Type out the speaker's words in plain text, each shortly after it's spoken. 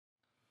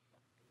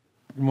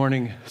Good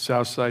morning,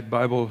 Southside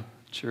Bible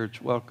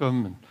Church.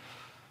 Welcome, and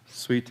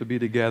sweet to be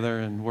together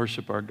and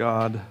worship our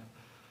God.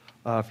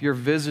 If you're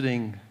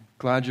visiting,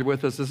 glad you're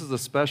with us. This is a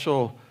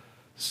special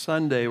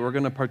Sunday. We're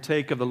going to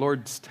partake of the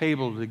Lord's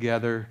table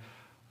together.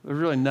 There's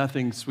really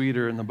nothing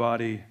sweeter in the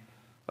body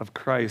of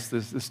Christ.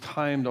 This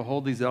time to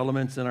hold these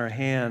elements in our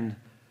hand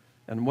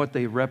and what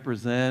they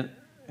represent,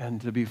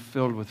 and to be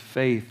filled with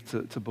faith,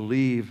 to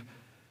believe,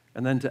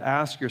 and then to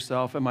ask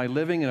yourself, am I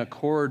living in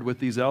accord with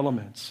these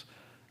elements?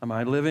 Am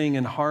I living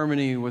in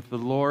harmony with the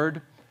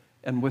Lord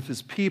and with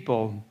His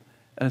people?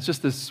 And it's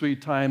just this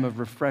sweet time of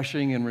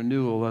refreshing and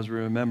renewal as we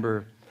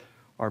remember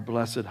our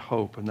blessed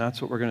hope. And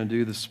that's what we're going to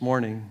do this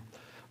morning.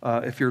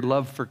 If your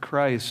love for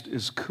Christ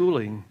is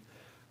cooling,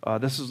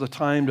 this is the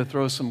time to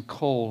throw some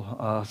coal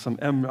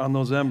on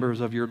those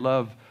embers of your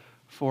love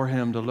for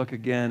Him, to look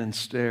again and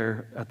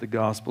stare at the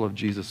gospel of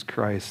Jesus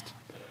Christ.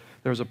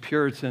 There was a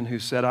Puritan who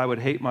said, "I would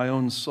hate my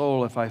own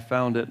soul if I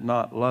found it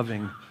not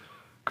loving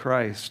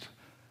Christ."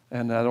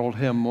 And that old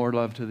hymn, "More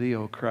love to thee,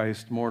 O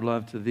Christ, more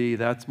love to thee."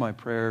 That's my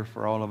prayer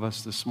for all of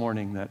us this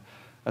morning, that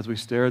as we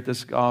stare at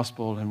this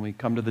gospel and we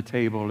come to the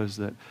table, is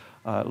that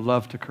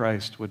love to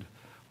Christ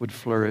would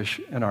flourish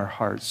in our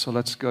hearts. So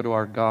let's go to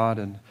our God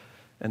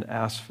and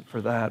ask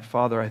for that.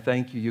 Father, I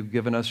thank you. You've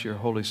given us your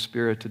Holy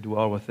Spirit to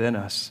dwell within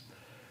us.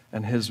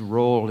 And His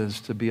role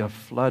is to be a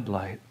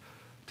floodlight,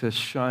 to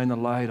shine the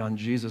light on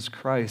Jesus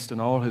Christ and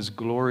all His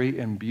glory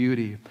and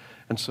beauty.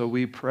 And so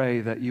we pray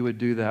that you would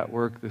do that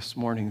work this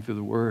morning through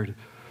the Word.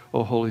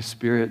 Oh, Holy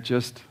Spirit,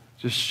 just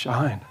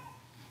shine.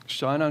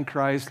 Shine on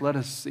Christ. Let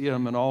us see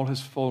Him in all His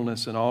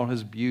fullness and all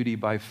His beauty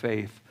by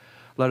faith.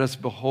 Let us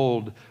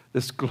behold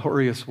this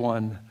glorious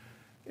one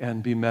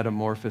and be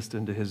metamorphosed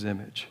into His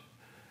image.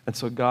 And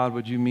so, God,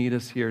 would you meet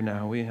us here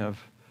now? We have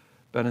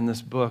been in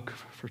this book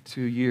for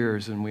 2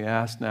 years, and we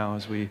ask now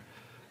as we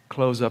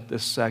close up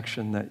this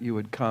section that you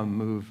would come,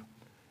 move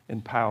in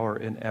power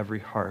in every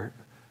heart.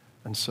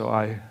 And so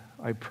I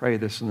pray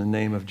this in the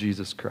name of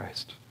Jesus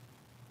Christ.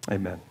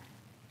 Amen.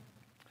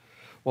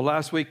 Well,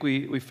 last week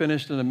we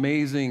finished an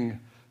amazing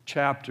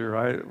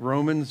chapter,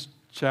 Romans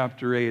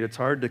chapter 8. It's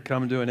hard to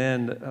come to an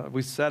end.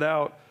 We set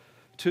out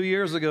 2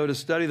 years ago to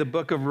study the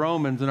book of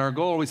Romans, and our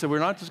goal, we said we're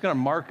not just going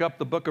to mark up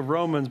the book of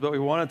Romans, but we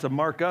wanted to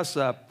mark us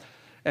up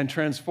and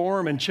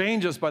transform and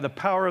change us by the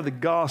power of the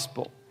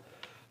gospel.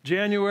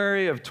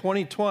 January of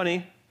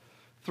 2020,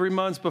 3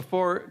 months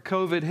before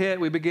COVID hit,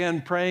 we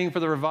began praying for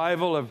the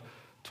revival of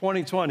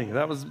 2020.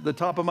 That was the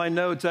top of my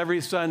notes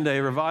every Sunday,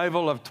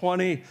 revival of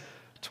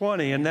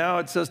 2020. And now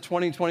it says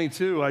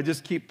 2022. I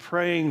just keep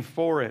praying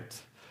for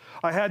it.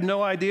 I had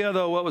no idea,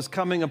 though, what was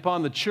coming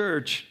upon the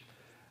church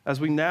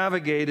as we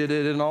navigated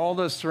it and all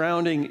the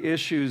surrounding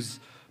issues,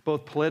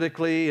 both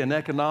politically and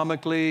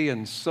economically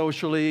and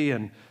socially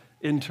and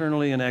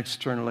internally and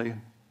externally.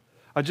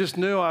 I just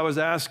knew I was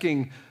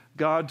asking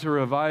God to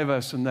revive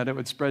us and that it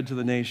would spread to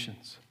the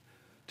nations,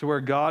 to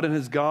where God and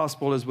His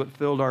gospel is what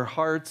filled our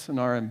hearts and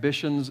our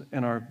ambitions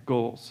and our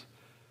goals.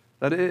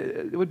 That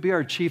it would be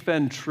our chief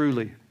end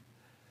truly,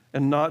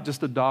 and not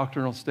just a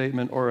doctrinal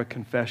statement or a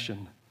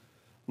confession,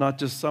 not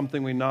just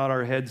something we nod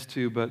our heads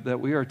to, but that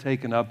we are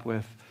taken up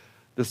with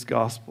this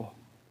gospel.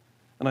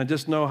 And I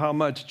just know how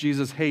much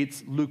Jesus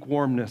hates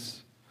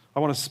lukewarmness. I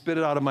want to spit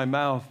it out of my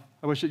mouth.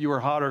 I wish that you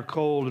were hot or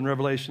cold in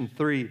Revelation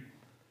 3.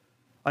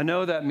 I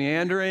know that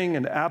meandering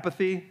and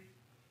apathy,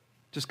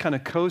 just kind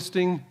of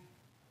coasting,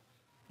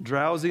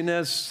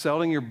 drowsiness,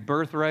 selling your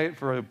birthright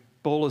for a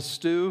bowl of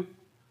stew,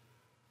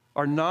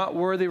 are not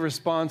worthy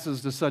responses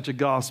to such a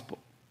gospel.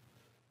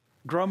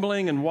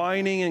 Grumbling and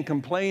whining and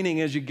complaining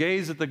as you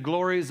gaze at the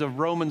glories of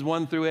Romans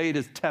 1 through 8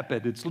 is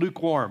tepid. It's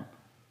lukewarm.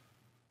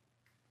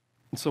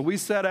 And so we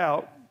set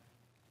out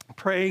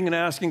praying and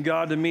asking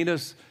God to meet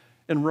us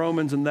in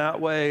Romans in that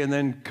way, and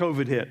then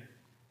COVID hit.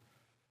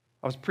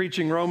 I was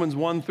preaching Romans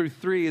 1 through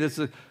 3. This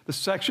is the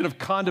section of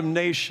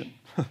condemnation.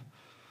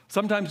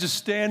 Sometimes just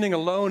standing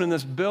alone in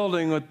this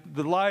building with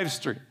the live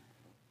stream.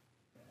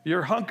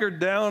 You're hunkered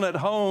down at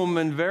home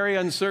in very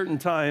uncertain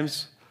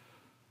times,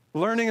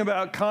 learning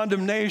about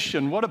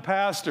condemnation. What a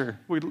pastor.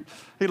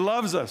 He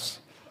loves us.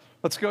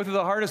 Let's go through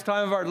the hardest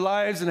time of our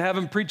lives and have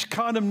him preach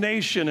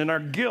condemnation and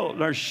our guilt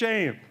and our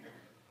shame.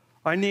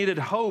 I needed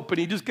hope, and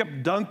he just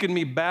kept dunking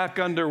me back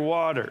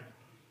underwater.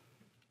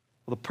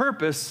 Well, the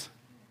purpose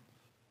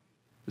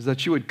is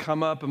that you would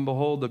come up and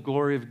behold the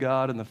glory of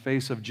God in the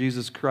face of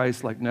Jesus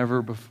Christ like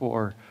never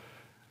before,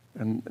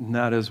 and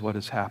that is what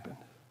has happened.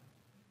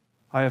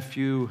 I have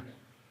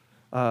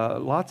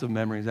lots of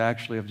memories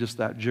actually of just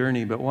that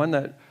journey, but one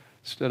that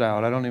stood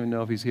out, I don't even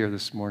know if he's here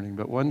this morning,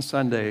 but one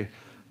Sunday,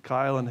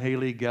 Kyle and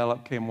Haley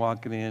Gallup came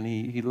walking in.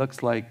 He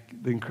looks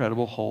like the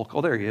Incredible Hulk.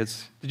 Oh, there he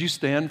is. Did you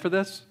stand for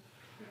this?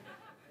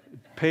 It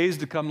pays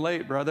to come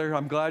late, brother.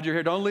 I'm glad you're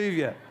here. Don't leave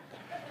yet.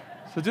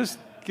 So just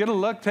get a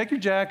look. Take your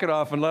jacket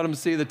off and let them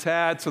see the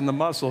tats and the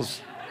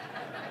muscles.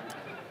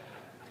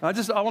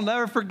 I will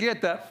never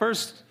forget that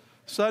first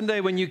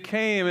Sunday when you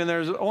came, and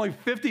there's only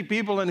 50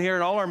 people in here,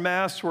 and all our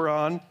masks were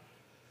on.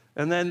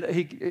 And then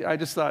I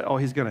just thought, oh,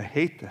 he's going to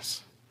hate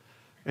this.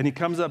 And he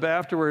comes up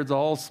afterwards,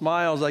 all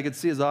smiles. I could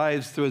see his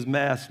eyes through his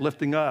mask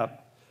lifting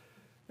up.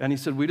 And he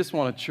said, we just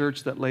want a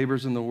church that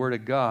labors in the Word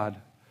of God.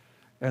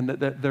 And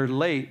that they're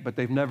late, but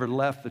they've never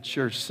left the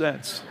church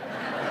since.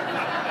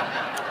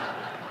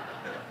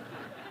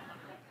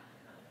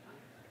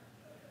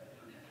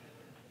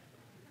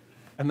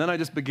 And then I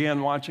just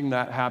began watching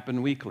that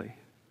happen weekly.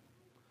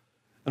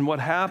 And what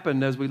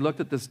happened as we looked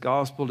at this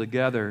gospel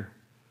together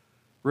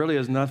really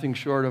is nothing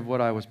short of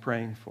what I was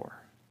praying for.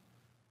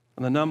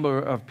 And the number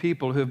of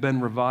people who have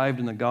been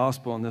revived in the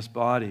gospel in this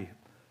body,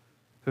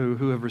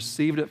 who have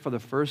received it for the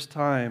first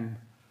time,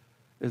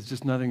 is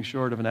just nothing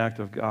short of an act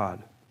of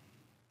God.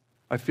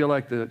 I feel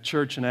like the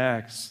church in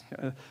Acts,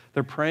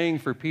 they're praying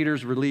for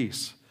Peter's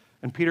release.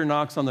 And Peter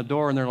knocks on the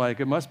door and they're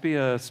like, it must be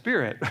a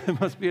spirit. It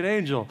must be an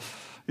angel.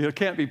 It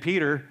can't be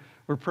Peter.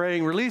 We're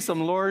praying, release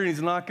him, Lord. And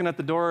he's knocking at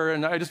the door.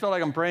 And I just felt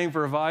like I'm praying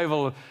for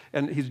revival.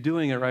 And he's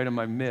doing it right in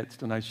my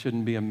midst. And I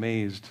shouldn't be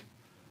amazed.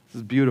 This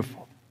is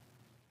beautiful.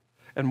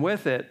 And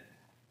with it,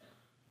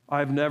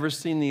 I've never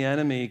seen the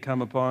enemy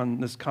come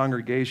upon this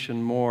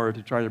congregation more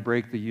to try to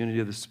break the unity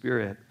of the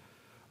Spirit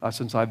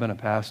since I've been a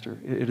pastor.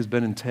 It has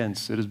been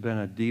intense. It has been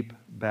a deep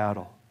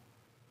battle.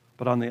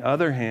 But on the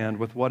other hand,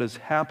 with what is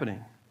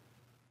happening,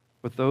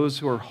 with those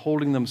who are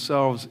holding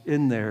themselves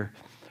in there,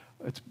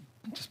 it's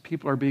just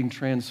people are being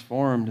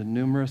transformed in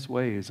numerous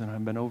ways, and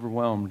I've been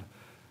overwhelmed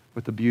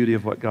with the beauty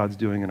of what God's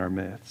doing in our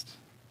midst.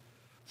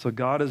 So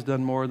God has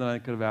done more than I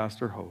could have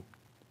asked or hoped.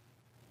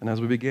 And as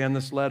we began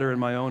this letter in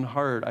my own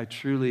heart, I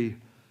truly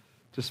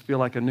just feel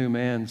like a new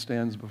man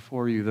stands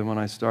before you than when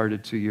I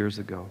started 2 years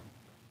ago.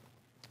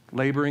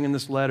 Laboring in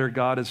this letter,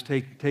 God has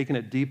taken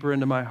it deeper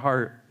into my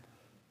heart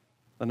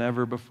than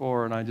ever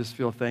before, and I just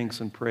feel thanks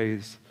and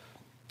praise.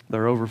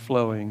 They're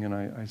overflowing, and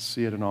I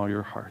see it in all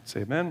your hearts.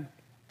 Amen?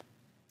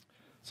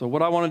 So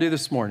what I want to do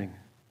this morning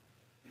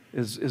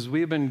is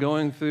we've been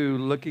going through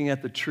looking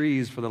at the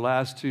trees for the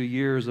last 2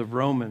 years of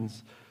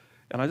Romans,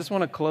 and I just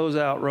want to close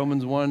out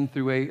Romans 1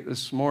 through 8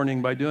 this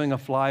morning by doing a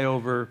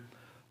flyover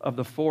of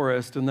the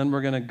forest, and then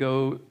we're going to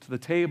go to the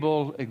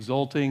table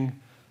exulting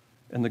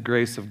in the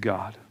grace of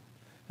God.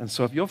 And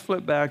so if you'll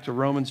flip back to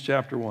Romans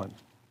chapter 1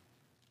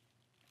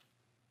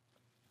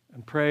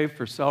 and pray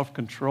for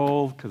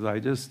self-control, because I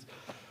just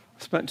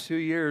spent 2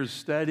 years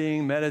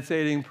studying,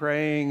 meditating,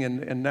 praying,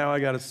 and now I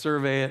got to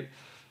survey it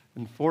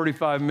in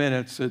 45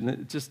 minutes,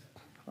 and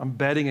I'm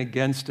betting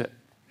against it.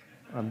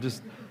 I'm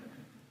just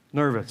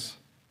nervous.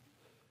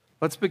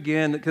 Let's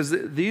begin, because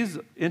these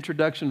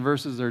introduction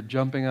verses are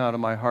jumping out of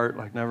my heart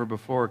like never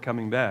before,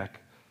 coming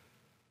back.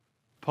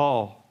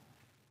 Paul,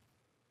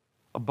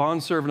 a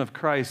bondservant of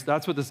Christ,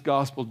 that's what this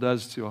gospel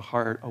does to a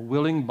heart, a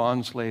willing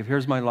bondslave.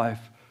 Here's my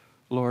life.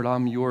 Lord,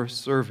 I'm your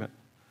servant.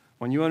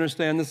 When you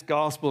understand this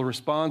gospel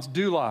response,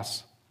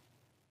 doulos.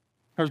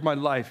 Here's my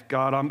life,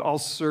 God. I'll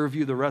serve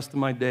you the rest of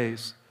my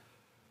days.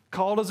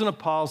 Called as an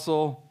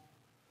apostle,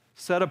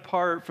 set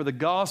apart for the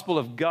gospel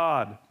of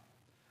God.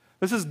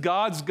 This is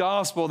God's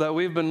gospel that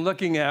we've been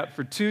looking at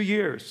for 2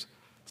 years.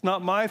 It's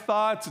not my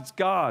thoughts, it's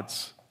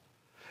God's.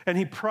 And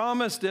he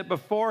promised it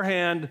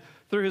beforehand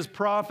through his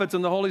prophets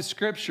and the Holy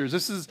Scriptures.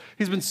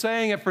 He's been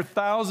saying it for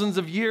thousands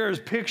of years,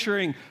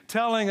 picturing,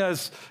 telling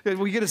us.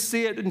 We get to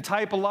see it in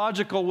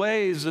typological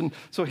ways. And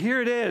so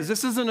here it is.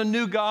 This isn't a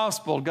new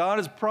gospel. God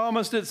has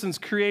promised it since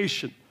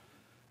creation.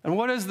 And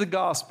what is the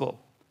gospel?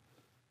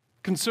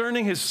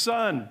 Concerning his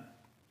Son.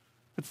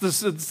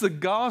 It's the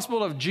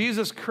gospel of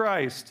Jesus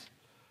Christ.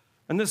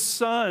 And this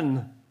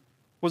Son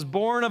was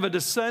born of a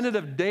descendant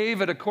of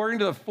David according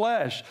to the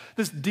flesh.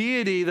 This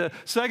deity, the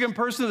second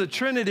person of the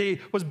Trinity,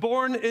 was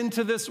born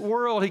into this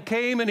world. He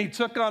came and he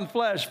took on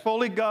flesh,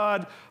 fully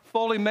God,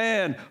 fully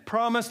man,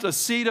 promised a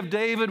seed of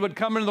David would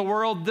come into the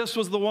world. This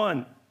was the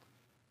one.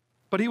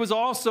 But he was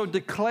also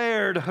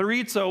declared,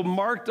 harizo,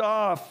 marked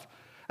off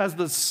as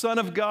the Son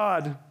of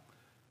God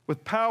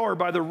with power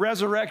by the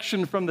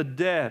resurrection from the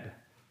dead.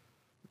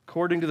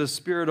 According to the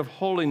Spirit of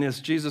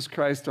holiness, Jesus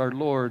Christ our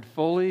Lord,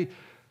 fully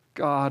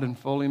God and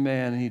fully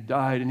man, and he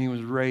died and he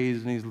was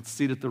raised and he's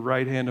seated at the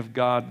right hand of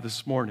God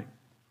this morning.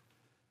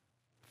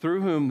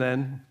 Through whom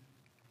then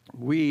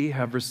we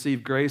have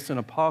received grace and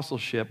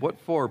apostleship. What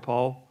for,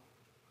 Paul?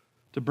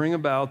 To bring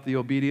about the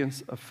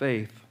obedience of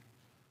faith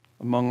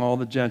among all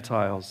the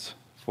Gentiles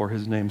for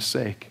his name's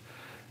sake.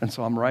 And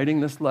so I'm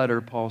writing this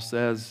letter, Paul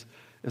says,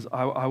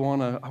 I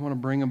want to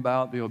bring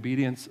about the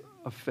obedience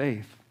of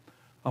faith.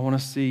 I want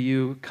to see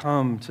you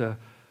come to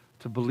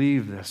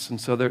believe this. And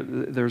so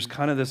there's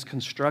kind of this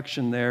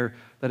construction there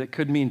that it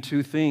could mean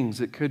two things.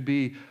 It could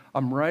be,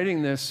 I'm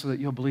writing this so that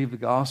you'll believe the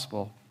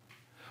gospel,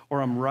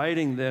 or I'm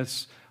writing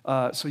this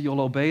so you'll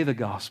obey the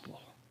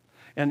gospel.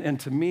 And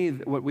to me,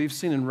 what we've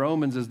seen in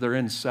Romans is they're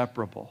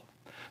inseparable.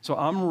 So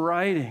I'm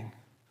writing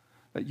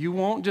that you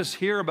won't just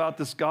hear about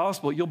this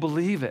gospel, you'll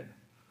believe it.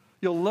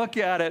 You'll look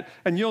at it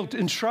and you'll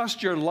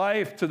entrust your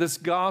life to this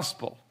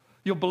gospel.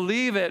 You'll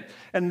believe it,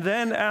 and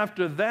then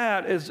after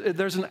that,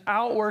 there's an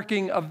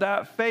outworking of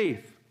that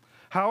faith.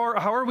 How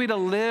are we to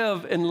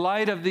live in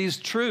light of these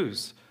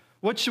truths?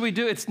 What should we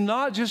do? It's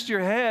not just your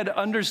head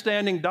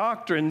understanding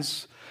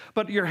doctrines,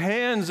 but your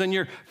hands and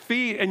your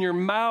feet and your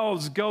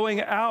mouths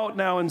going out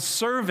now and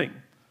serving.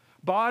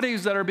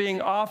 Bodies that are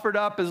being offered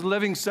up as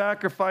living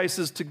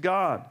sacrifices to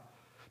God.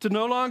 To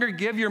no longer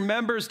give your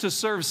members to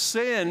serve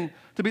sin,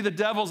 to be the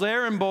devil's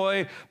errand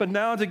boy, but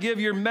now to give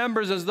your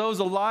members as those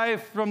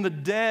alive from the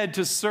dead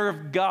to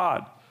serve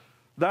God.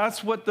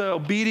 That's what the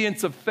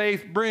obedience of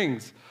faith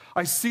brings.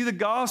 I see the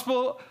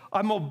gospel,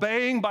 I'm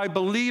obeying by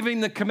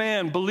believing the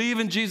command, believe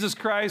in Jesus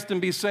Christ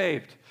and be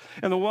saved.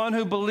 And the one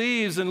who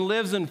believes and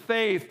lives in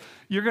faith,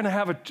 you're going to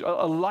have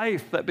a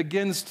life that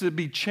begins to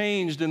be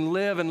changed and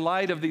live in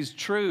light of these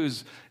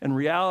truths and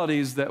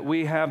realities that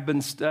we have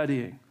been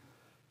studying.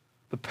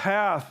 The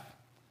path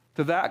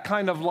to that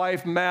kind of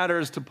life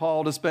matters to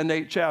Paul to spend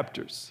 8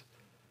 chapters.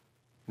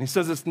 And he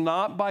says it's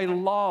not by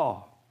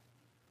law.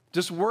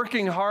 Just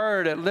working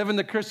hard at living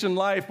the Christian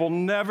life will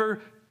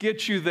never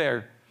get you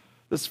there.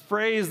 This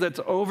phrase that's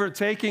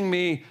overtaking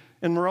me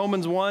in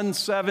Romans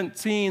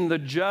 1:17, the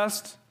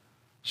just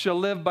shall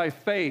live by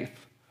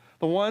faith.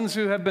 The ones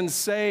who have been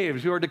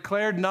saved, who are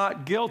declared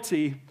not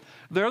guilty,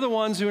 they're the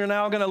ones who are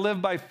now going to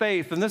live by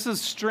faith. And this is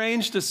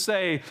strange to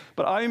say,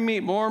 but I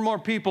meet more and more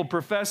people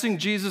professing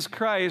Jesus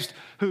Christ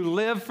who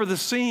live for the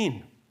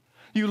scene.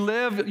 You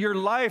live your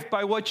life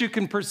by what you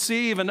can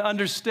perceive and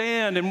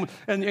understand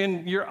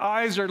and your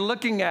eyes are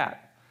looking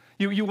at.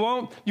 You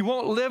won't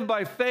live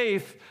by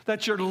faith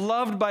that you're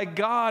loved by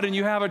God and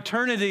you have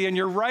eternity and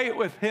you're right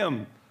with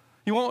Him.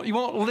 You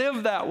won't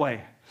live that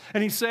way.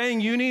 And he's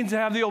saying you need to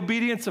have the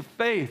obedience of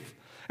faith.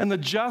 And the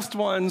just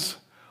ones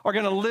are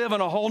going to live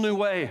in a whole new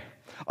way.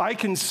 I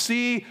can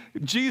see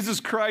Jesus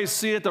Christ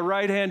seated at the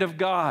right hand of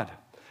God.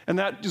 And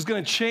that is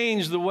going to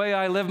change the way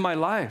I live my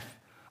life.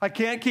 I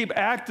can't keep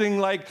acting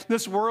like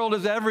this world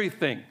is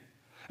everything.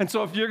 And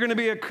so if you're going to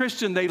be a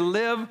Christian, they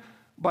live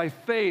by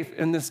faith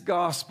in this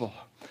gospel.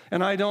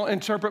 And I don't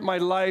interpret my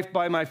life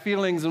by my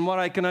feelings and what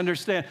I can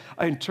understand.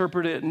 I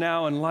interpret it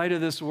now in light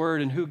of this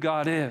word and who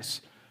God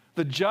is.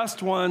 The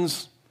just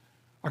ones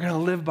are going to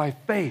live by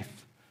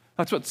faith.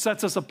 That's what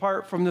sets us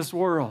apart from this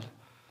world.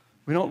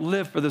 We don't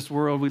live for this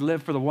world. We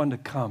live for the one to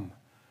come.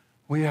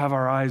 We have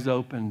our eyes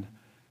opened,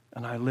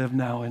 and I live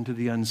now into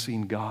the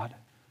unseen God.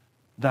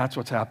 That's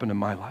what's happened in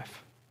my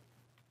life.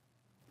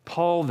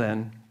 Paul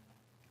then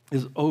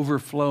is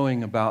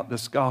overflowing about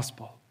this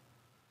gospel.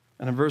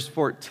 And in verse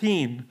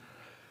 14,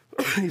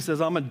 he says,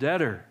 I'm a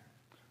debtor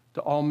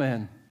to all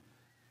men.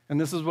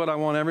 And this is what I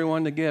want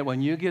everyone to get.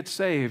 When you get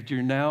saved,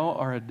 you now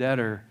are a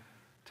debtor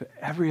to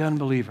every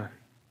unbeliever.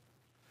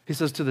 He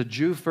says to the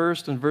Jew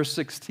first in verse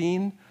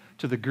 16,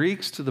 to the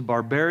Greeks, to the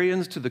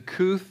barbarians, to the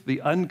couth,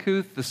 the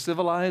uncouth, the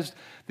civilized,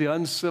 the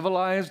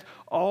uncivilized,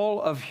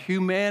 all of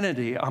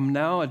humanity, I'm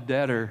now a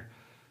debtor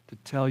to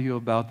tell you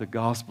about the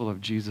gospel of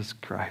Jesus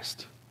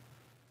Christ.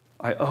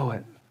 I owe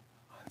it.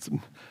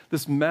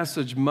 This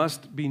message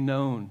must be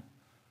known.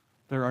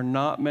 There are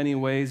not many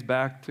ways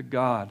back to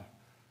God.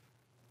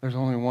 There's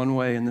only one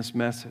way in this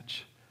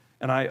message.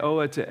 And I owe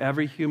it to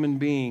every human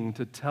being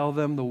to tell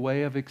them the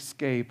way of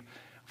escape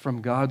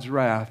from God's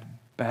wrath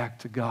back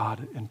to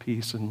God in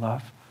peace and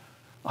love.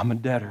 I'm a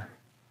debtor.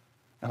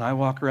 And I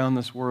walk around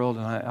this world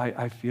and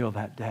I feel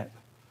that debt.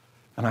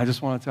 And I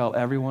just want to tell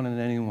everyone and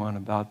anyone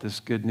about this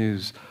good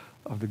news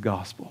of the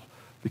gospel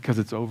because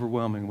it's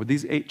overwhelming. With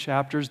these 8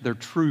 chapters, they're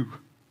true.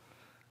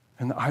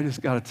 And I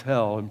just got to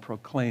tell and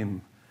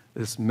proclaim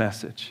this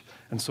message.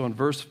 And so in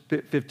verse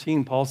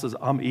 15, Paul says,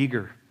 I'm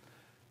eager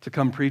to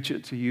come preach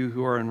it to you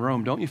who are in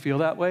Rome. Don't you feel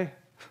that way?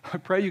 I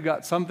pray you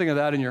got something of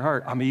that in your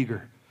heart. I'm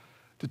eager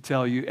to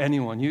tell you,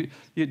 anyone.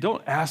 You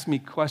don't ask me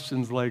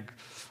questions like,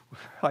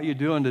 how you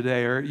doing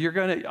today? Or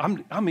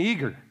I'm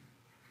eager.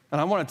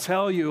 And I want to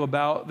tell you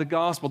about the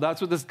gospel.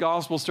 That's what this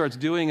gospel starts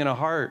doing in a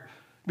heart.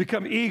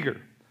 Become eager.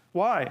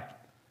 Why?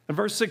 In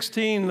verse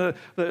 16,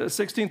 the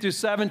 16 through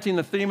 17,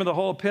 the theme of the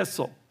whole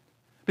epistle.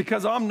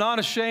 Because I'm not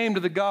ashamed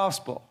of the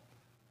gospel.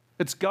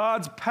 It's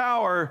God's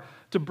power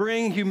to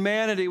bring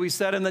humanity, we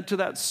said, into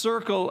that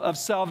circle of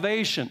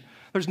salvation.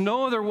 There's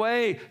no other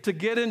way to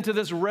get into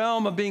this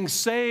realm of being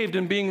saved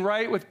and being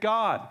right with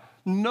God.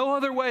 No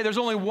other way. There's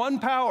only one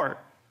power,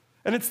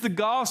 and it's the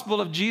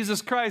gospel of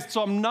Jesus Christ.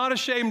 So I'm not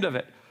ashamed of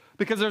it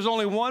because there's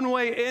only one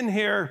way in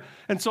here,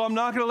 and so I'm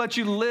not going to let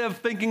you live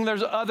thinking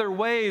there's other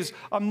ways.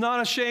 I'm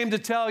not ashamed to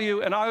tell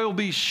you, and I will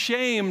be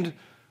shamed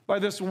by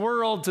this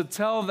world to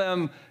tell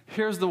them,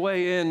 here's the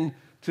way in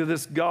to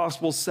this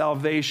gospel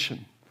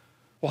salvation.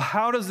 Well,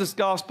 how does this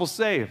gospel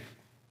save?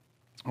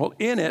 Well,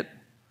 in it,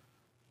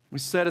 we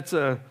said it's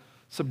a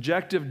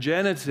subjective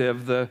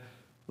genitive. The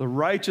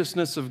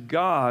righteousness of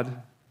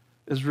God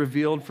is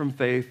revealed from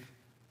faith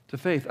to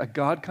faith. A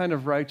God kind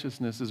of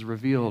righteousness is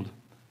revealed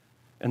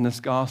in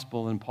this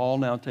gospel, and Paul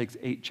now takes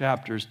 8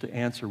 chapters to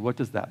answer, what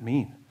does that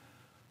mean?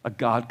 A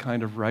God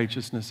kind of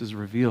righteousness is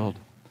revealed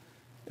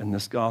in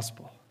this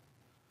gospel.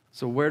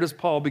 So where does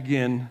Paul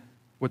begin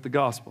with the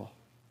gospel?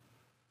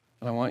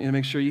 And I want you to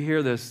make sure you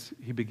hear this.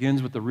 He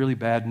begins with the really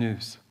bad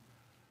news.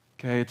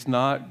 Okay, it's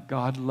not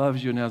God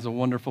loves you and has a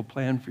wonderful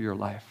plan for your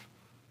life.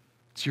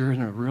 It's you're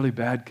in a really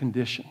bad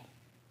condition.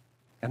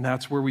 And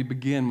that's where we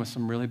begin with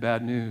some really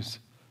bad news.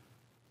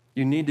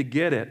 You need to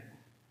get it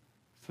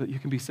so that you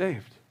can be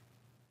saved.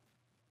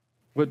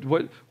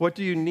 What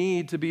do you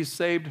need to be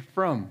saved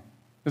from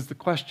is the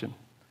question.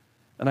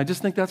 And I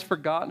just think that's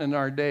forgotten in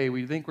our day.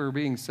 We think we're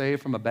being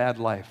saved from a bad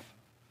life.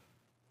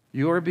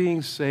 You are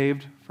being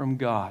saved from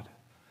God.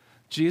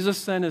 Jesus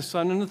sent his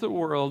Son into the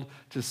world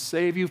to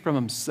save you from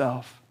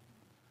himself,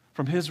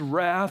 from his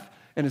wrath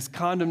and his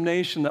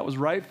condemnation that was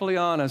rightfully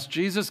on us.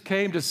 Jesus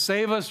came to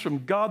save us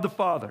from God the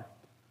Father.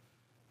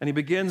 And he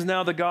begins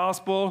now the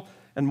gospel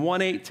in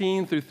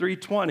 1:18 through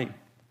 3:20.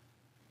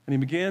 And he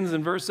begins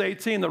in verse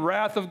 18, the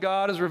wrath of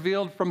God is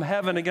revealed from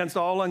heaven against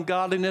all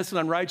ungodliness and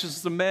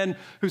unrighteousness of men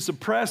who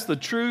suppress the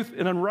truth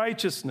in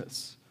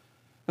unrighteousness.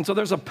 And so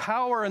there's a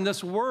power in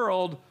this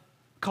world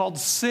called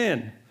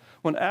sin.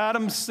 When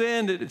Adam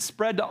sinned, it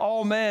spread to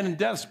all men, and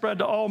death spread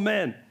to all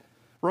men.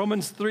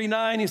 Romans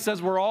 3:9, he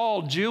says, we're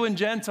all, Jew and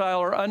Gentile,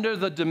 are under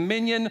the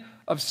dominion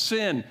of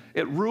sin.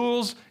 It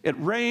rules, it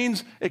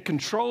reigns, it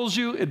controls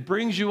you, it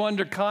brings you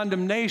under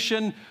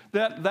condemnation.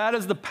 That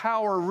is the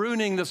power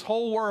ruining this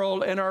whole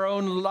world and our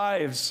own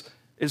lives,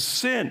 is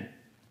sin.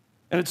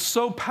 And it's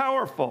so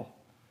powerful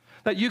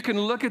that you can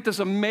look at this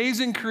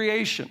amazing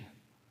creation,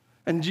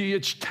 and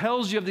it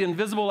tells you of the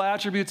invisible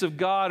attributes of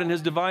God and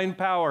his divine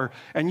power,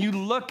 and you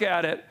look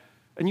at it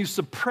and you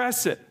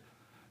suppress it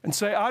and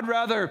say, I'd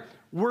rather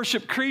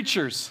worship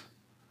creatures.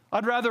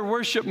 I'd rather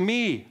worship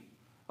me.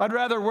 I'd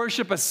rather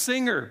worship a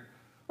singer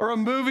or a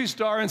movie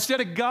star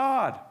instead of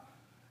God.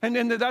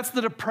 And that's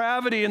the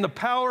depravity and the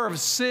power of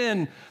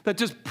sin that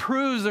just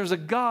proves there's a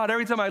God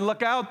every time I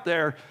look out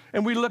there,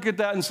 and we look at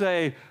that and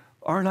say,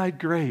 aren't I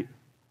great?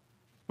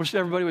 Wish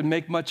everybody would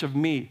make much of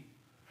me.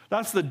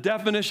 That's the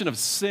definition of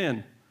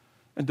sin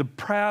and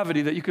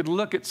depravity, that you could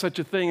look at such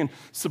a thing and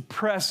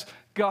suppress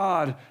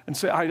God and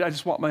say, I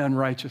just want my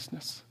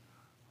unrighteousness.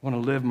 I want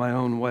to live my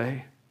own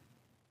way.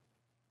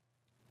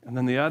 And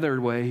then the other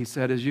way, he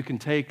said, is you can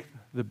take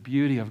the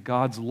beauty of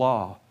God's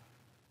law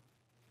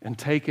and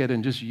take it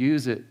and just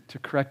use it to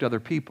correct other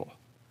people,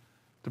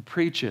 to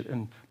preach it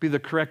and be the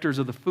correctors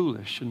of the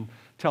foolish and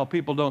tell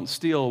people don't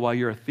steal while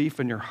you're a thief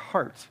in your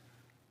heart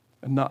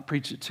and not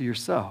preach it to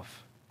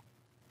yourself.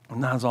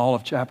 And that's all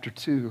of chapter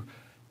 2.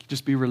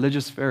 Just be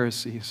religious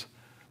Pharisees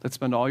that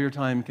spend all your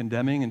time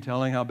condemning and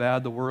telling how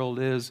bad the world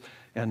is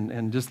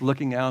and just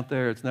looking out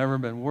there. It's never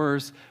been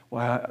worse.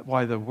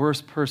 Why the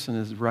worst person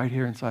is right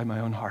here inside my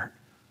own heart.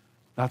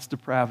 That's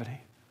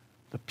depravity.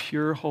 The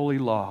pure holy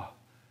law.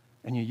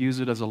 And you use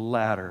it as a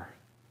ladder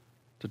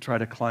to try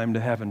to climb to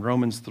heaven.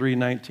 Romans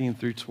 3:19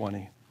 through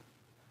 20.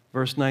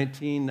 Verse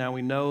 19, now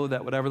we know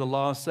that whatever the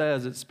law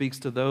says, it speaks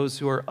to those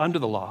who are under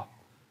the law.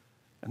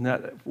 And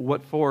that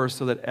what for?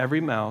 So that every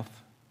mouth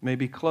may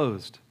be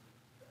closed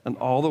and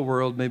all the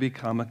world may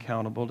become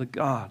accountable to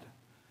God.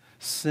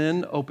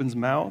 Sin opens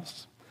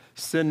mouths.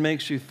 Sin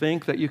makes you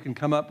think that you can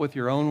come up with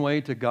your own way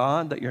to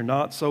God, that you're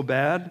not so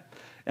bad.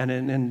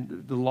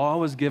 And the law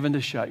was given to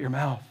shut your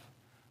mouth.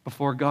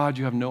 Before God,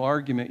 you have no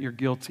argument. You're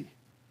guilty.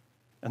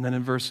 And then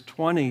in verse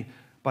 20,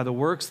 by the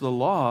works of the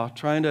law,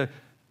 trying to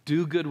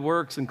do good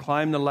works and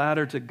climb the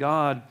ladder to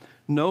God,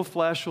 no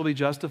flesh will be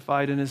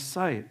justified in his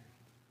sight.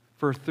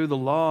 For through the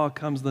law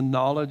comes the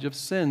knowledge of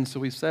sin. So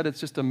we said it's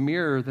just a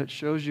mirror that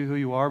shows you who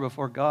you are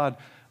before God,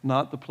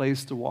 not the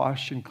place to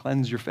wash and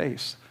cleanse your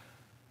face.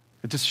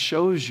 It just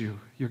shows you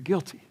you're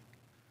guilty.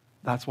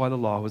 That's why the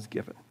law was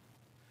given.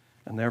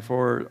 And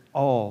therefore,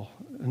 all,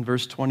 in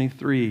verse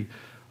 23,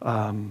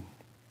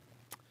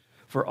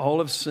 for all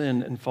have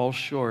sinned and fall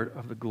short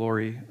of the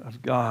glory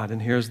of God.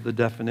 And here's the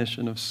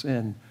definition of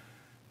sin.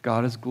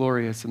 God is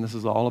glorious, and this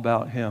is all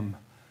about him.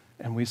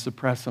 And we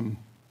suppress him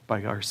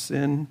by our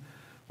sin,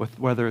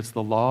 whether it's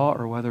the law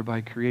or whether by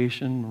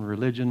creation,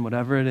 religion,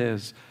 whatever it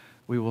is,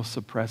 we will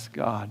suppress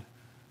God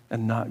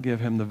and not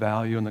give him the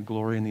value and the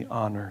glory and the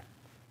honor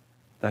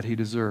that he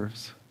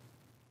deserves.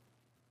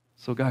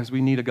 So guys, we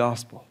need a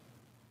gospel.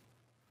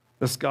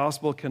 This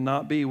gospel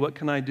cannot be, what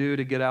can I do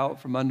to get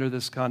out from under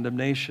this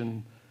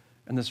condemnation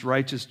and this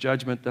righteous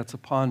judgment that's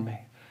upon me?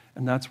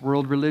 And that's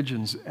world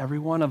religions. Every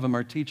one of them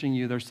are teaching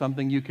you there's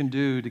something you can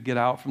do to get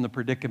out from the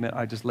predicament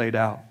I just laid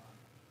out.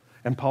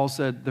 And Paul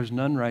said, there's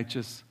none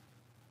righteous,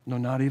 no,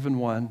 not even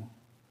one.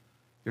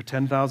 You're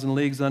 10,000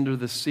 leagues under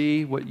the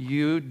sea. What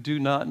you do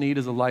not need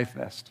is a life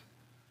vest.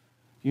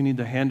 You need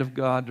the hand of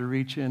God to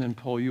reach in and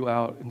pull you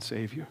out and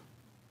save you.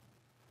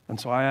 And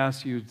so I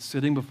ask you,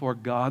 sitting before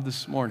God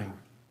this morning,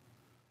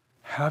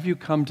 have you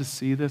come to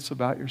see this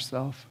about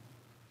yourself?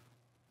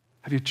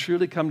 Have you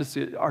truly come to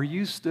see it? Are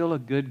you still a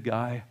good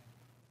guy?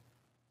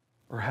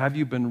 Or have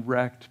you been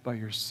wrecked by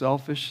your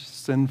selfish,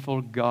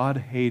 sinful,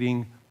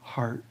 God-hating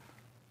heart?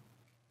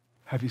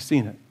 Have you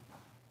seen it?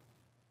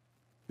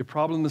 Your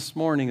problem this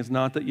morning is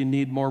not that you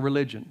need more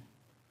religion,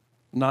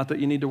 not that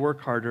you need to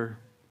work harder.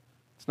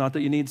 It's not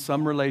that you need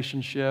some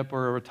relationship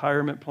or a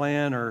retirement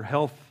plan or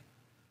health,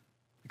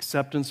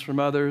 acceptance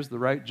from others, the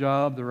right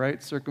job, the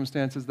right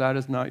circumstances. That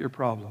is not your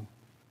problem.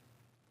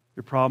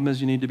 Your problem is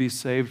you need to be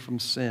saved from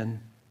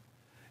sin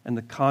and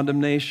the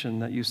condemnation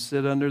that you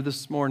sit under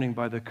this morning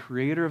by the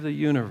creator of the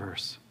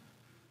universe,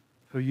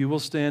 who you will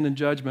stand in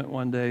judgment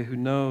one day, who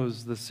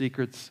knows the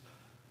secrets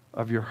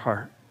of your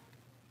heart.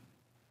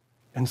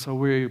 And so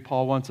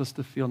Paul wants us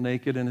to feel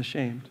naked and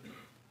ashamed.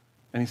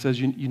 And he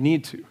says you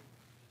need to.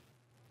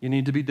 You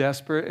need to be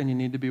desperate and you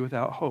need to be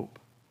without hope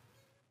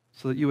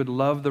so that you would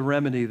love the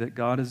remedy that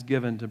God has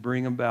given to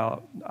bring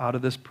about out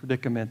of this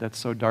predicament that's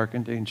so dark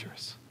and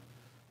dangerous.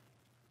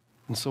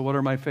 And so what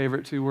are my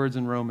favorite two words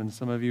in Romans?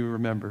 Some of you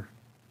remember.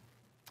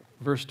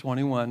 Verse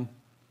 21.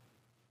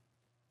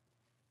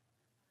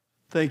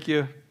 Thank you.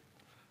 It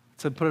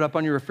said put it up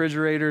on your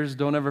refrigerators.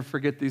 Don't ever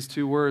forget these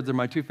two words. They're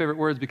my two favorite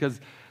words because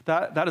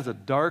that is a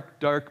dark,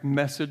 dark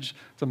message.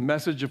 It's a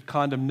message of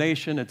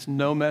condemnation. It's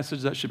no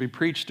message that should be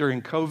preached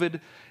during COVID.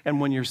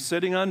 And when you're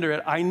sitting under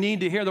it, I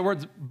need to hear the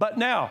words, but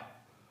now.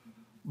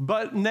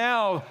 But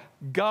now,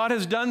 God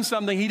has done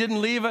something. He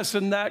didn't leave us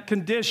in that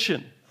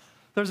condition.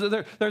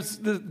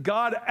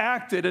 God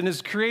acted in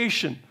his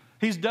creation.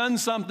 He's done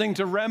something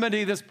to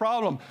remedy this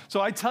problem.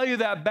 So I tell you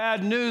that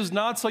bad news,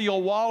 not so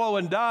you'll wallow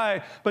and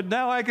die, but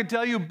now I can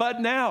tell you, but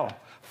now.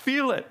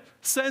 Feel it,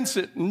 sense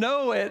it,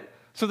 know it,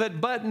 so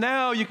that but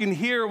now you can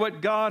hear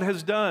what God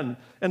has done.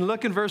 And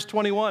look in verse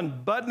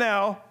 21. But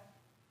now,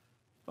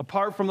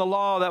 apart from the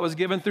law that was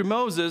given through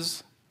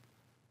Moses,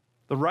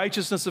 the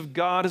righteousness of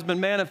God has been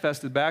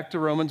manifested. Back to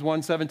Romans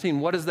 1:17.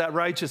 What is that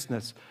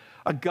righteousness?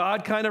 A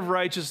God kind of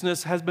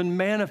righteousness has been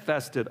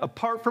manifested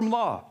apart from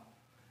law.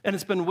 And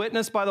it's been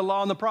witnessed by the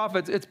law and the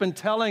prophets. It's been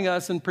telling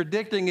us and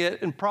predicting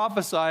it and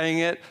prophesying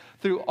it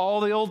through all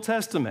the Old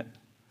Testament.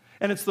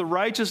 And it's the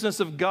righteousness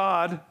of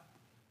God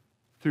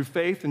through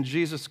faith in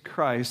Jesus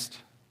Christ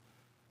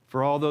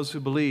for all those who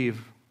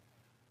believe.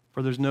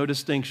 For there's no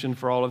distinction,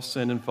 for all have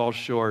sinned and fall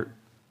short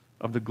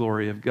of the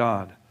glory of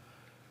God.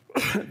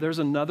 There's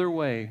another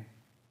way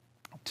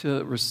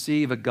to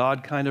receive a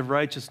God kind of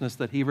righteousness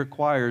that he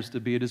requires to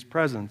be at his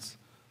presence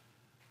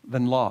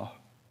than law.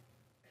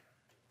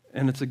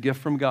 And it's a gift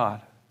from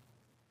God.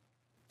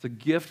 It's a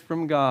gift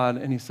from God,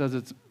 and he says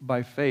it's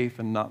by faith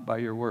and not by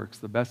your works.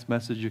 The best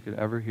message you could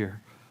ever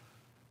hear.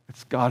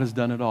 It's God has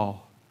done it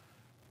all,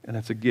 and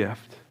it's a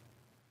gift.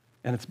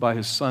 And it's by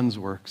his son's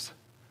works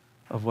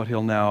of what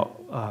he'll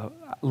now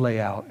lay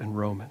out in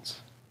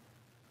Romans.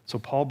 So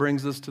Paul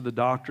brings us to the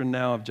doctrine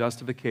now of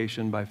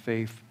justification by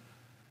faith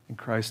in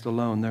Christ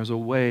alone. There's a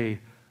way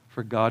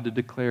for God to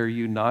declare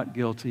you not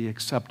guilty,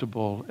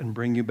 acceptable, and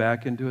bring you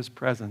back into his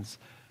presence.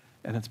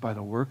 And it's by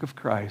the work of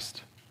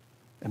Christ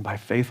and by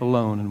faith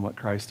alone in what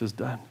Christ has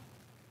done.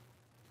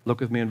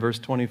 Look with me in verse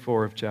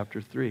 24 of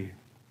chapter 3.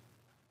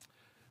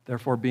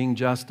 Therefore, being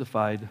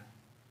justified,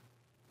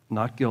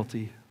 not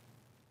guilty,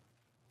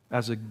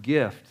 as a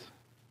gift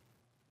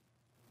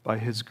by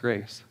his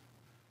grace.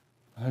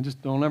 I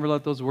just don't ever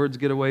let those words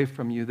get away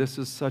from you. This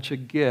is such a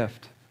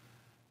gift.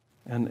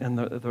 And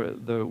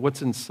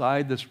what's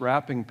inside this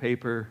wrapping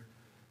paper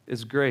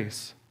is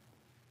grace.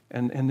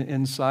 And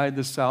inside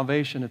this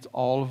salvation, it's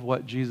all of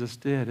what Jesus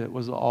did. It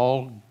was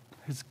all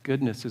his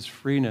goodness, his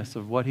freeness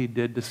of what he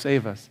did to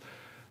save us.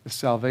 The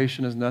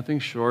salvation is nothing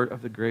short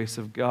of the grace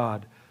of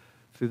God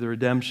through the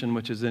redemption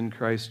which is in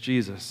Christ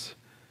Jesus.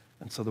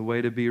 And so the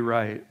way to be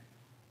right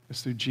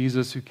is through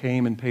Jesus, who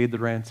came and paid the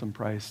ransom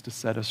price to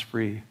set us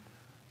free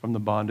from the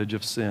bondage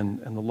of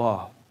sin and the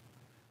law.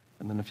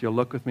 And then if you'll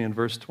look with me in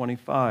verse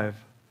 25,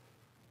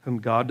 whom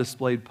God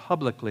displayed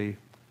publicly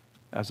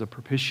as a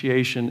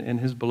propitiation in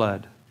his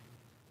blood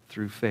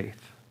through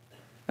faith.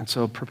 And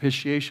so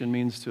propitiation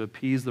means to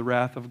appease the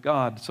wrath of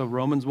God. So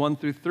Romans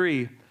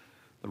 1-3,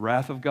 the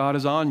wrath of God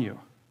is on you.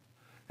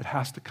 It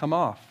has to come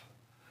off.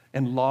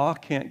 And law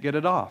can't get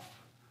it off.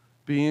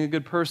 Being a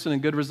good person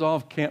and good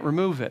resolve can't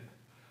remove it.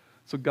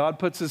 So God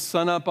puts his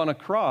son up on a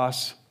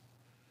cross,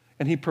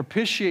 and he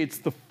propitiates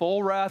the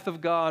full wrath of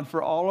God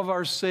for all of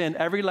our sin,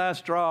 every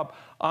last drop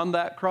on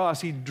that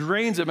cross. He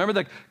drains it. Remember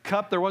the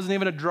cup? There wasn't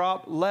even a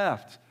drop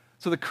left.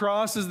 So the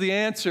cross is the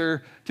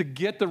answer to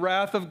get the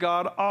wrath of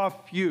God off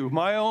you.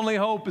 My only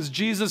hope is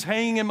Jesus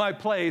hanging in my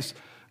place,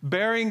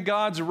 bearing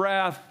God's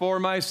wrath for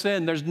my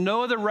sin. There's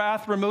no other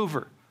wrath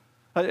remover.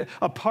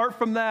 Apart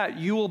from that,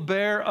 you will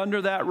bear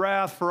under that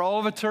wrath for all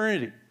of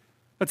eternity.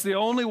 That's the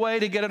only way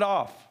to get it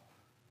off.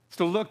 It's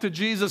to look to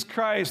Jesus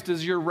Christ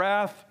as your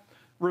wrath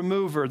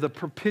remover, the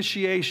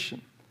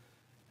propitiation.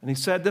 And he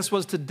said this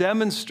was to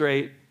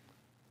demonstrate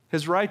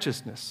his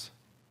righteousness,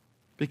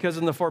 because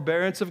in the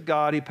forbearance of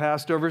God, he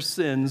passed over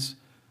sins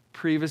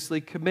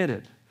previously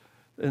committed.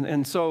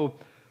 And so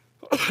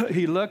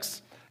he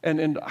looks,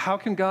 and how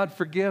can God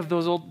forgive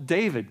those old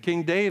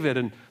King David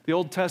and the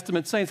Old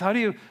Testament saints? How do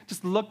you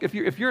just look, if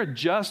you're a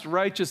just,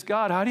 righteous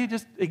God, how do you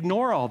just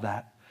ignore all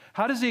that?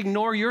 How does he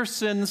ignore your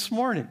sin this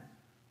morning?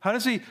 How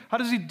does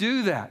he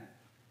do that?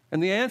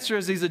 And the answer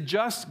is he's a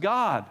just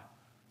God.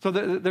 So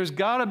there's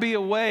got to be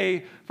a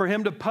way for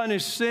him to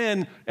punish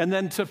sin and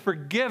then to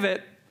forgive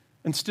it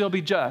and still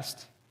be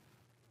just.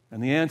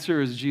 And the answer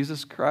is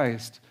Jesus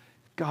Christ,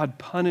 God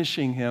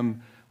punishing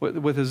him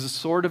with his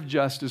sword of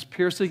justice,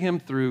 piercing him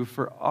through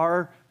for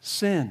our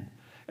sin.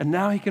 And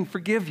now he can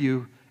forgive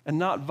you and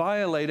not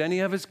violate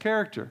any of his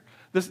character.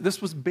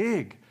 This was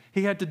big.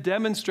 He had to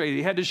demonstrate it.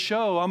 He had to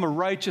show, I'm a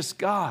righteous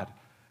God.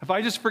 If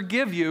I just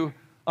forgive you,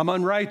 I'm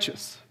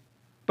unrighteous.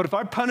 But if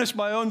I punish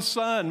my own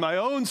son,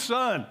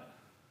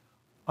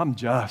 I'm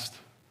just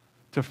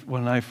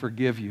when I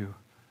forgive you.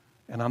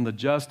 And I'm the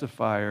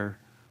justifier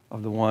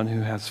of the one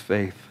who has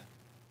faith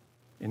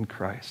in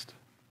Christ.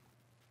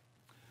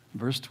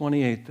 Verse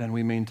 28, then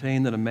we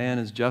maintain that a man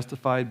is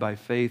justified by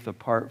faith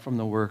apart from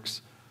the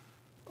works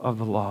of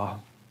the law.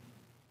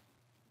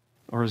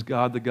 Or is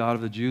God the God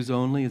of the Jews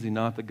only? Is he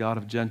not the God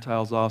of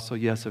Gentiles also?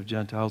 Yes, of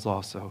Gentiles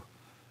also.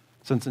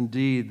 Since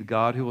indeed the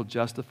God who will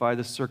justify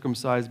the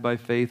circumcised by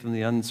faith and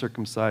the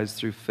uncircumcised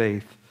through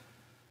faith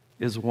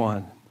is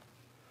one.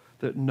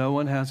 That no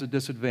one has a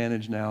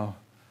disadvantage now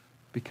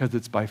because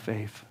it's by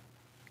faith.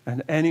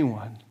 And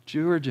anyone,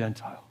 Jew or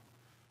Gentile,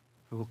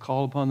 who will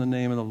call upon the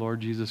name of the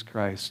Lord Jesus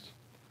Christ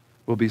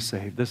will be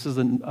saved. This is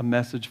a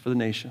message for the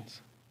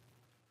nations.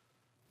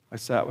 I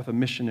sat with a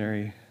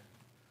missionary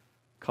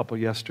couple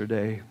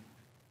yesterday,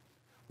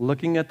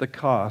 looking at the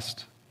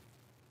cost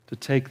to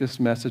take this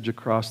message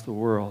across the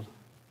world.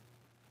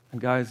 And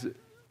guys,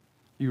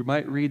 you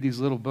might read these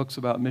little books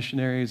about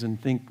missionaries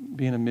and think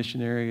being a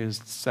missionary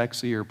is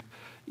sexy or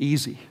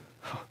easy.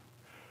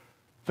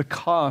 The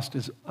cost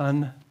is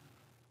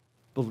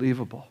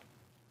unbelievable.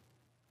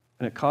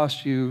 And it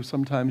costs you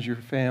sometimes your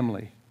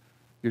family,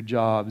 your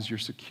jobs, your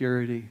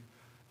security,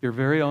 your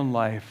very own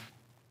life.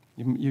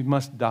 You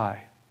must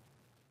die.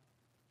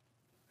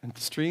 And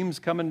streams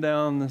coming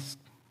down this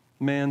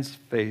man's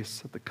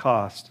face at the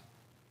cost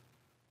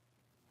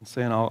and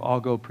saying, I'll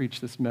go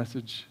preach this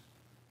message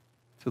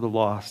to the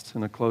lost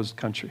in a closed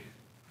country.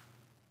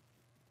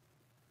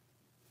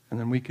 And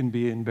then we can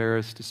be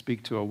embarrassed to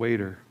speak to a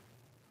waiter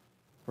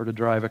or to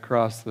drive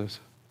across the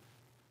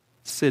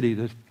city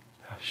to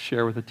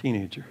share with a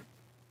teenager.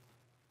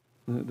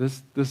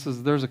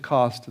 There's a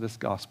cost to this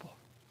gospel.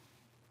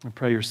 I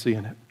pray you're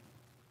seeing it.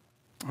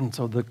 And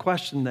so the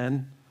question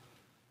then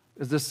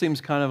is, this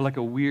seems kind of like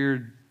a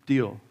weird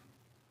deal.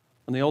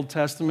 In the Old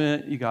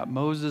Testament, you got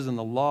Moses and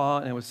the law,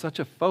 and it was such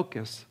a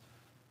focus.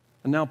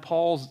 And now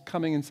Paul's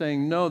coming and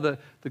saying, no, the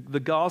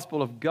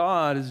gospel of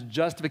God is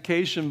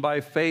justification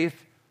by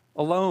faith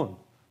alone.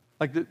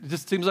 Like it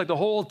just seems like the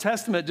whole Old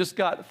Testament just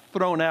got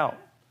thrown out.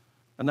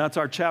 And that's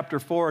our chapter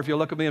 4, if you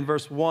look at me in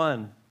verse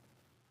 1.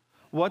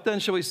 What then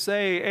shall we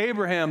say?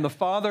 Abraham, the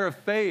father of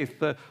faith,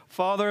 the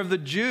father of the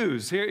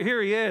Jews.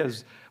 Here he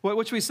is.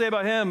 What should we say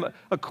about him?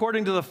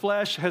 According to the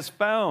flesh has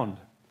found.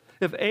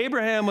 If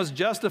Abraham was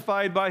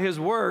justified by his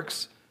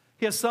works,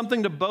 he has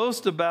something to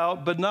boast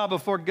about, but not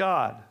before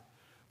God.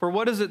 For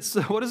what does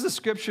the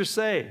scripture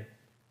say?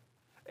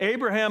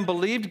 Abraham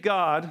believed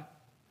God,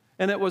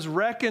 and it was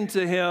reckoned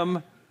to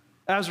him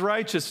as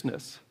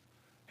righteousness.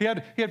 He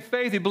had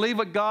faith. He believed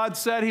what God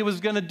said he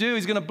was going to do.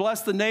 He's going to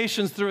bless the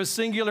nations through a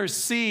singular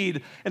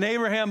seed. And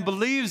Abraham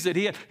believes it.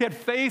 He had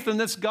faith in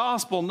this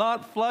gospel,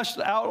 not fleshed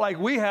out like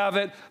we have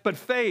it, but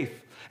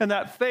faith. And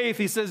that faith,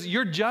 he says,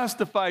 you're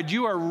justified.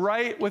 You are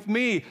right with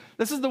me.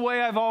 This is the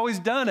way I've always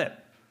done it.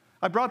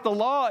 I brought the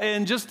law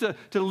in just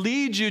to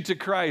lead you to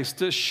Christ,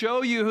 to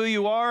show you who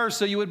you are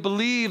so you would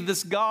believe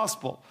this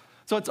gospel.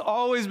 So it's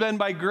always been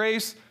by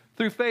grace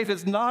through faith.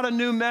 It's not a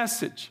new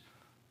message.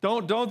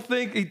 Don't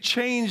think he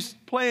changed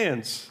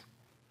plans.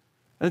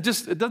 And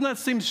it does not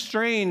seem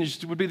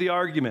strange, would be the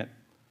argument.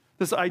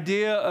 This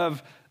idea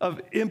of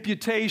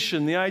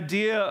imputation, the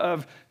idea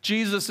of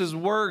Jesus'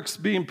 works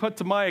being put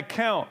to my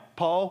account,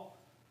 Paul.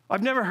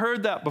 I've never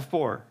heard that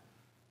before.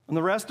 In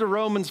the rest of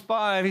Romans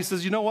 5, he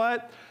says, you know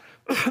what?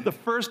 The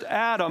first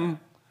Adam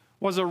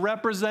was a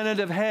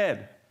representative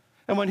head.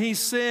 And when he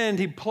sinned,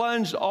 he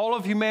plunged all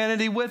of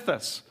humanity with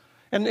us.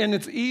 And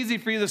it's easy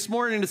for you this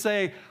morning to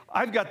say,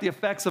 I've got the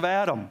effects of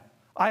Adam.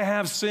 I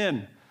have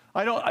sin.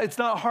 It's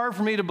not hard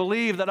for me to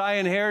believe that I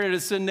inherited a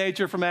sin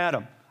nature from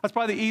Adam. That's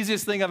probably the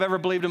easiest thing I've ever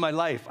believed in my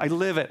life. I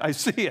live it. I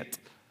see it.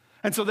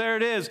 And so there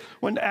it is.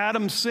 When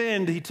Adam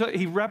sinned,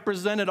 he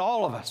represented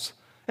all of us.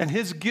 And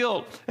his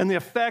guilt and the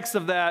effects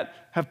of that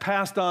have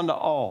passed on to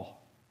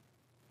all.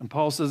 And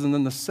Paul says, and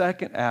then the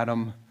second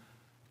Adam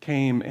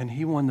came and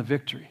he won the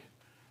victory.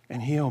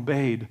 And he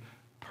obeyed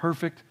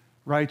perfect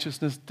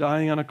righteousness,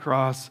 dying on a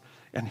cross,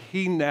 and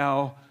he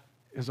now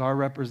is our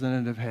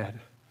representative head.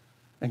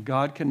 And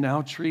God can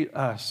now treat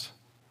us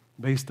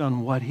based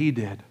on what he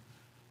did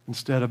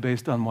instead of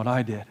based on what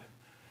I did.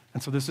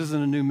 And so this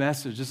isn't a new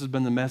message. This has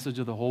been the message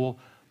of the whole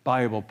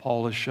Bible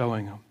Paul is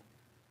showing them.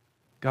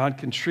 God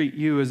can treat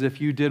you as if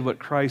you did what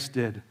Christ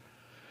did.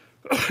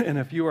 And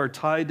if you are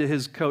tied to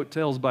his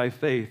coattails by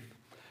faith,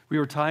 we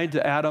were tied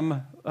to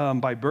Adam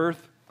by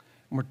birth,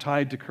 and we're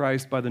tied to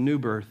Christ by the new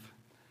birth.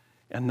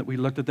 And that we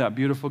looked at that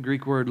beautiful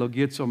Greek word,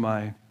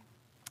 logizomai,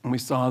 and we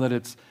saw that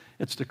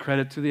it's to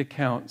credit to the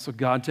account. So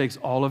God takes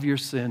all of your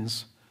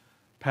sins,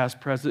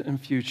 past, present, and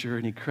future,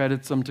 and he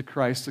credits them to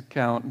Christ's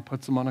account and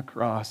puts them on a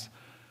cross.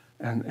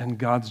 And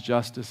God's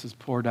justice is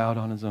poured out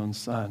on his own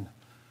son.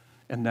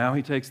 And now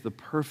he takes the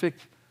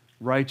perfect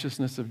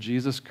righteousness of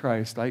Jesus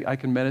Christ. I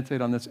can meditate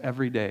on this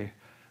every day.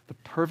 The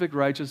perfect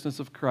righteousness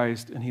of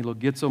Christ, and he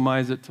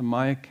logizomais it to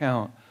my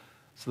account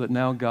so that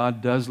now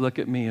God does look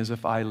at me as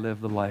if I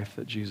live the life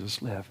that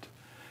Jesus lived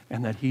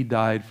and that he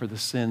died for the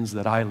sins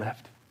that I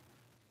lived.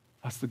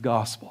 That's the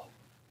gospel.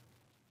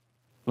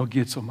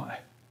 Logizomai.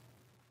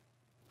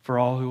 For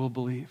all who will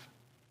believe.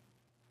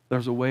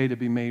 There's a way to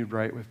be made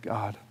right with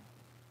God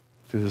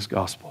through this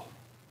gospel.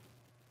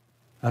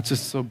 That's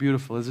just so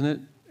beautiful, isn't it?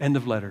 End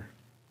of letter.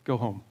 Go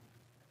home.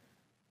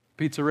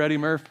 Pizza ready,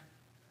 Murph?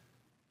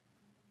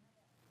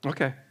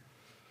 Okay.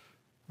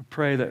 We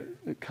pray that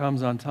it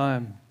comes on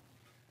time.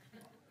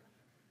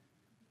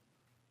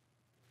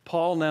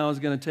 Paul now is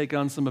going to take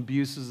on some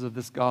abuses of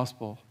this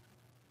gospel.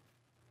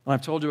 And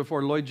I've told you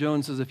before, Lloyd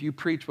Jones says, if you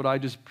preach what I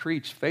just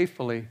preached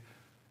faithfully,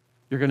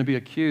 you're going to be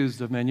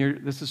accused of,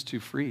 man, this is too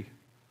free.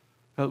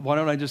 Why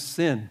don't I just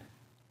sin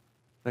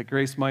that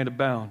grace might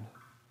abound?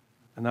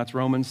 And that's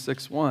Romans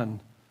 6:1.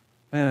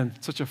 Man,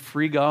 it's such a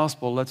free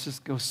gospel. Let's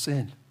just go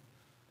sin.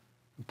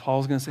 And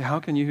Paul's going to say, how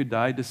can you who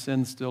died to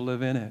sin still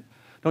live in it?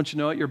 Don't you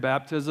know at your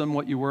baptism,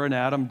 what you were in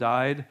Adam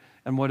died,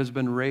 and what has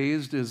been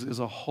raised is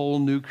a whole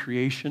new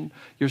creation?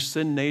 Your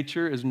sin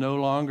nature is no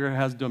longer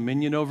has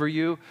dominion over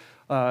you.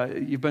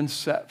 You've been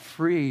set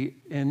free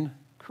in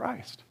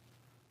Christ.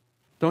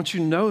 Don't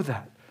you know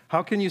that?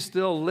 How can you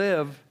still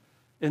live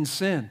in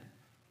sin?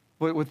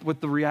 With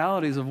the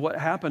realities of what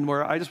happened,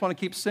 where I just want to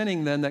keep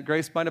sinning then that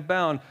grace might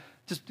abound.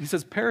 Just, he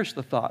says, perish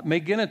the thought.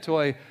 Me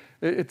genitoi,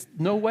 it's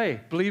no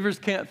way. Believers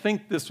can't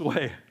think this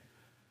way. And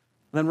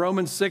then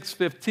Romans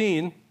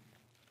 6:15,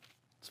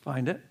 let's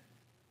find it.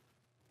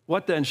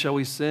 What then, shall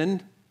we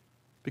sin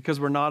because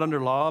we're not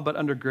under law but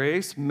under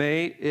grace?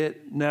 May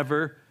it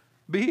never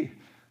be.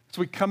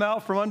 So we come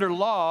out from under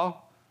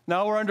law,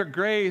 now we're under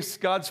grace,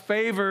 God's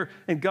favor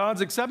and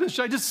God's acceptance.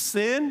 Should I just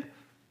sin?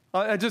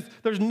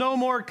 There's no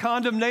more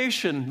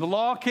condemnation. The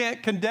law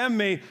can't condemn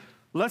me.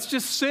 Let's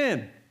just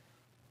sin.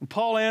 And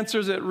Paul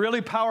answers it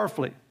really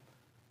powerfully.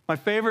 My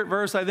favorite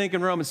verse, I think,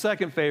 in Romans,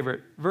 second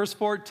favorite, verse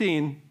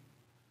 14,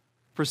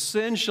 for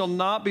sin shall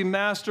not be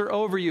master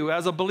over you.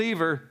 As a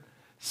believer,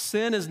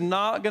 sin is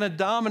not going to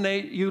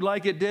dominate you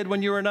like it did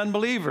when you were an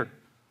unbeliever.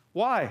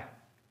 Why?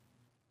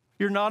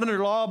 You're not under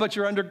law, but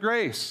you're under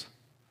grace.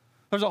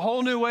 There's a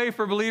whole new way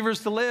for believers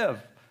to live.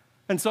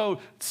 And so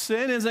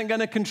sin isn't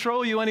going to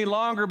control you any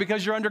longer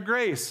because you're under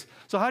grace.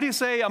 So how do you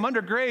say, I'm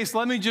under grace,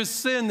 let me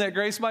just sin that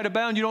grace might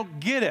abound? You don't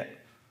get it.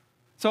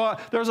 So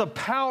there's a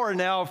power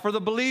now for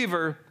the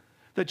believer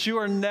that you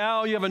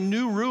have a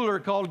new ruler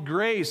called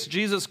grace,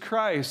 Jesus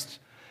Christ.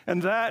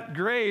 And that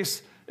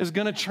grace is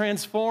going to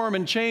transform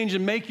and change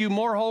and make you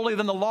more holy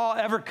than the law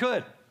ever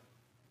could.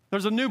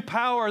 There's a new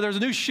power. There's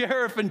a new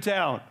sheriff in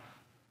town.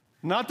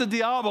 Not the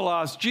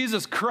diabolos,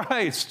 Jesus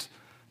Christ.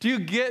 Do you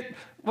get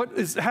what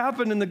has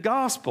happened in the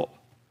gospel?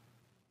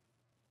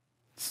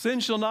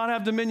 Sin shall not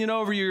have dominion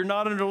over you. You're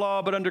not under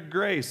law, but under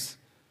grace.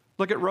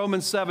 Look at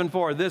Romans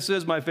 7:4. This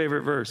is my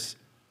favorite verse.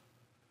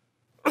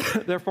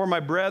 Therefore,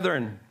 my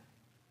brethren,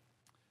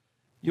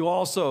 you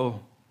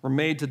also were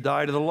made to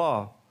die to the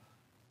law.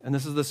 And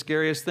this is the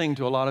scariest thing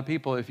to a lot of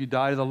people. If you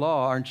die to the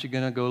law, aren't you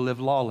going to go live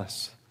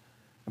lawless?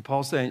 And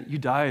Paul's saying, you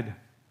died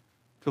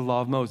to the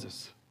law of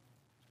Moses.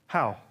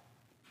 How?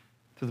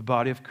 To the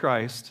body of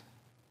Christ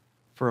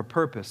for a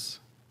purpose,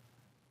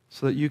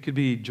 so that you could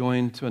be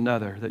joined to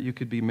another, that you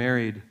could be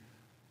married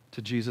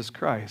to Jesus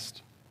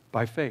Christ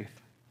by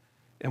faith.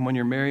 And when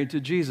you're married to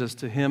Jesus,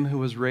 to him who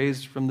was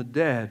raised from the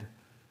dead,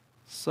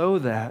 so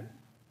that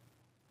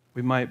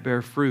we might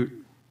bear fruit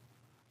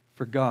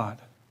for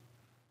God.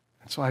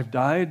 And so I've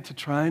died to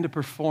trying to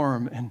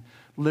perform and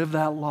live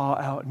that law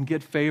out and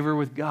get favor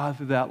with God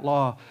through that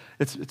law.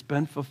 It's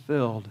been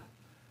fulfilled.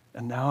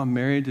 And now I'm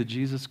married to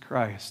Jesus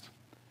Christ.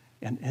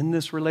 And in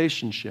this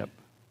relationship,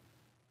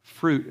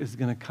 fruit is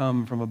going to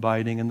come from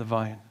abiding in the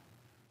vine.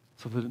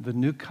 So the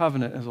new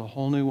covenant is a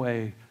whole new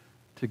way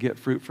to get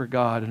fruit for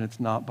God, and it's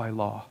not by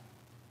law.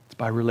 It's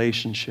by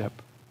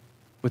relationship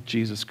with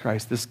Jesus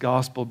Christ. This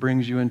gospel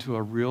brings you into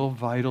a real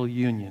vital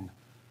union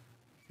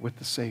with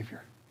the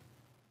Savior.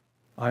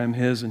 I am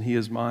his and he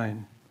is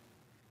mine.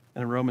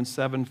 And in Romans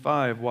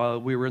 7:5, while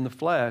we were in the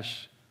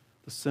flesh,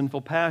 the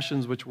sinful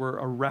passions which were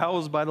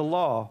aroused by the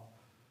law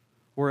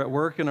were at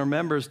work in our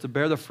members to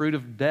bear the fruit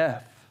of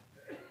death.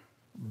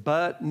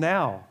 But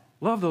now,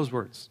 love those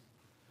words,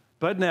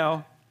 but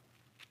now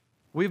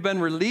we've been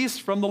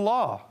released from the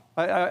law.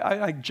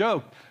 I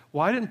joke,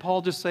 why didn't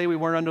Paul just say we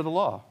weren't under the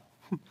law?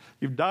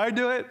 You've died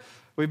to it.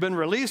 We've been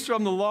released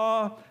from the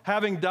law,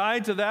 having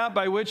died to that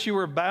by which you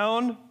were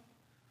bound,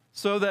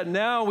 so that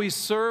now we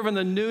serve in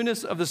the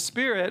newness of the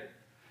Spirit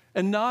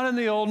and not in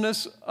the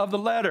oldness of the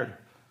letter.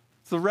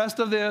 It's the rest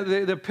of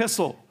the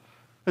epistle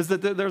is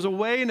that there's a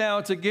way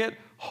now to get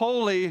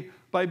holy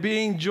by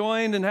being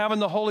joined and having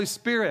the Holy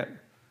Spirit.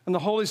 And the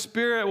Holy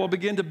Spirit will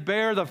begin to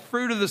bear the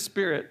fruit of the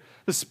Spirit.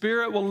 The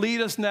Spirit will lead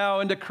us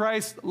now into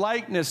Christ's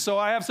likeness. So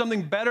I have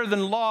something better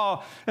than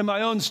law in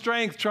my own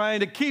strength trying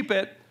to keep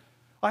it.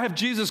 I have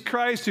Jesus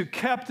Christ who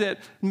kept it,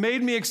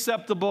 made me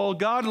acceptable.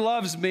 God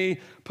loves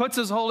me, puts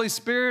his Holy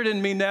Spirit in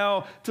me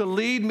now to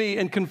lead me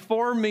and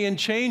conform me and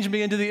change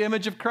me into the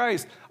image of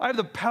Christ. I have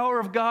the power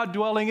of God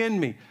dwelling in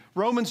me.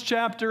 Romans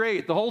chapter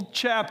 8, the whole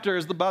chapter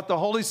is about the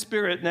Holy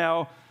Spirit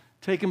now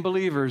taking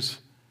believers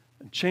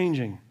and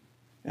changing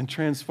and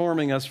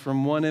transforming us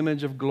from one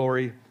image of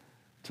glory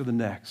to the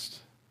next.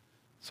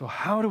 So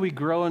how do we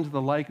grow into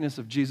the likeness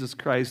of Jesus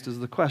Christ is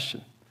the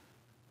question.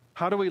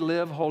 How do we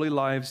live holy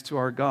lives to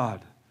our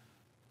God?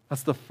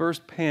 That's the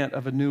first pant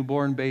of a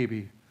newborn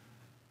baby,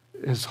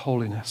 is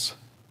holiness.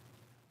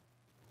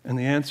 And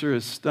the answer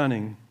is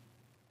stunning.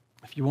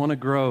 If you want to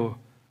grow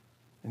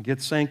and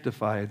get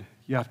sanctified,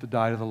 you have to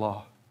die to the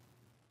law.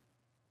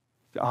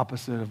 The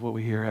opposite of what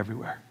we hear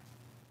everywhere.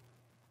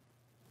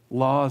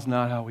 Law is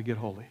not how we get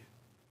holy.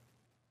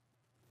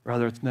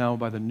 Rather, it's now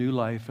by the new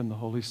life in the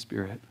Holy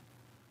Spirit,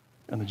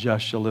 and the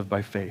just shall live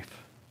by faith.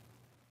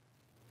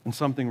 And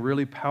something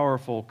really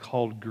powerful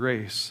called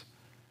grace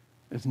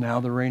is now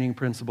the reigning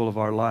principle of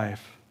our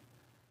life.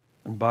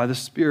 And by the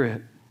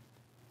Spirit,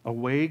 a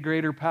way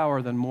greater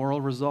power than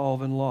moral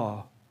resolve and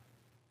law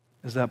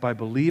is that by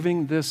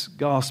believing this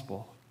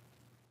gospel,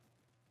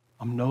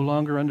 I'm no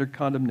longer under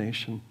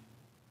condemnation.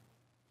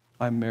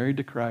 I'm married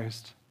to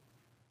Christ.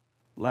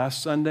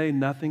 Last Sunday,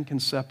 nothing can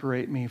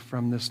separate me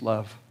from this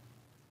love.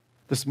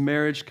 This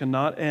marriage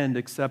cannot end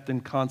except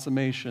in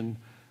consummation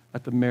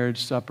at the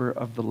marriage supper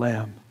of the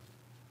Lamb.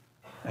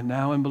 And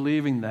now in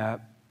believing that,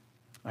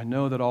 I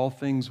know that all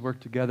things work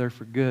together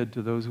for good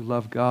to those who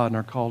love God and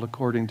are called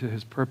according to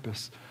his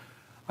purpose.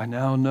 I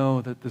now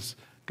know that this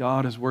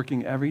God is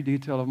working every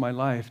detail of my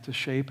life to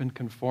shape and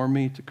conform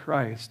me to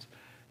Christ.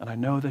 And I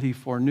know that he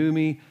foreknew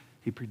me,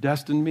 he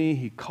predestined me,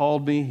 he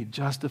called me, he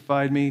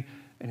justified me,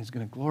 and he's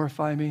going to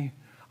glorify me.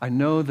 I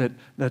know that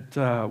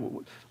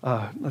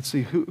let's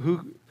see,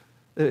 who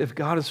if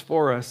God is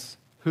for us,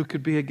 who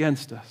could be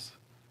against us?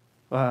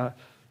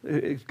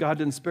 If God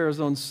didn't spare his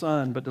own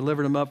son, but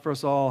delivered him up for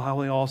us all, how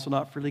will he also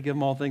not freely give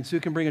him all things? Who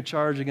can bring a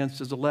charge against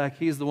his elect?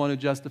 He's the one who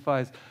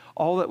justifies.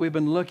 All that we've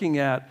been looking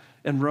at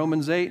in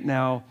Romans 8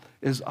 now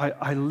is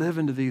I live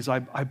into these. I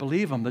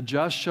believe them. The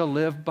just shall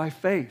live by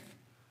faith.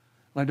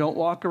 And I don't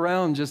walk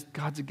around just,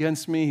 God's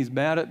against me. He's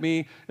mad at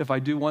me. If I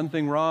do one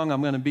thing wrong,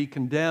 I'm going to be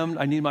condemned.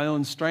 I need my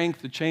own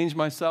strength to change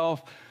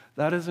myself.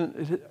 That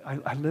isn't it.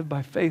 I live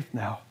by faith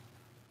now.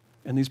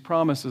 And these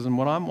promises, and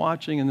what I'm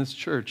watching in this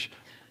church,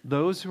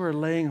 those who are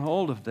laying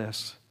hold of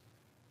this,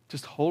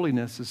 just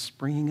holiness is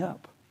springing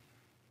up.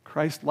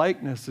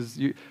 Christ-likeness is,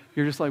 you're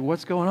just like,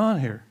 what's going on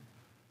here?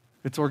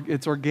 It's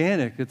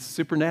organic. It's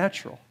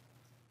supernatural.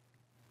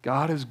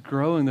 God is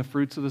growing the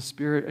fruits of the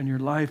Spirit in your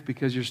life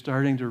because you're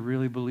starting to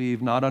really believe,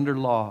 not under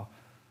law.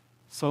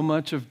 So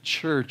much of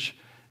church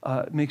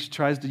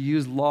tries to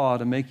use law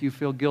to make you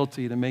feel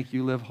guilty, to make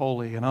you live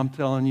holy. And I'm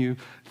telling you,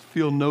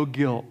 feel no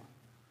guilt.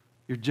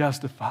 You're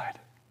justified.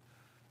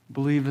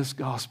 Believe this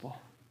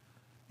gospel.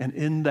 And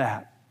in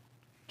that,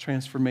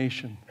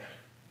 transformation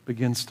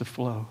begins to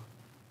flow.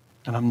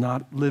 And I'm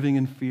not living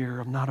in fear.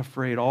 I'm not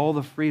afraid. All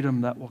the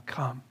freedom that will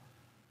come.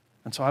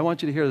 And so I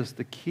want you to hear this.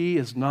 The key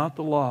is not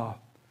the law,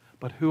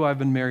 but who I've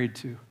been married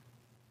to.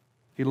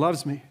 He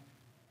loves me.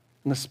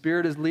 And the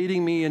Spirit is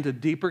leading me into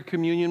deeper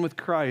communion with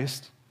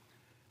Christ.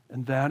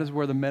 And that is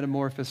where the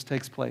metamorphosis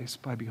takes place,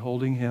 by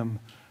beholding him,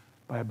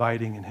 by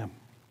abiding in him.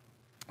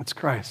 It's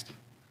Christ.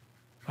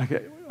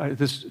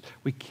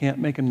 We can't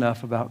make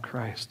enough about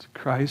Christ.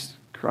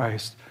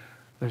 Christ.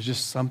 There's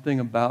just something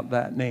about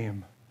that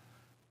name.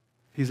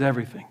 He's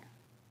everything.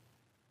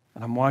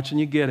 And I'm watching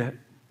you get it.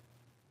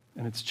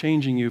 And it's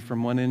changing you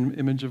from one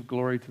image of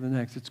glory to the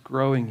next. It's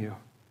growing you.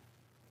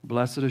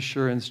 Blessed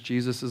assurance,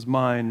 Jesus is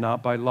mine,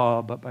 not by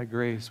law, but by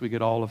grace. We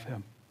get all of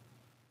him.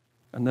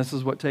 And this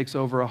is what takes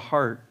over a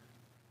heart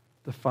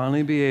to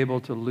finally be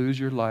able to lose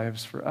your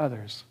lives for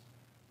others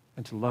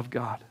and to love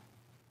God.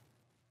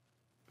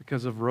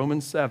 Because of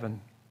Romans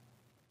 7,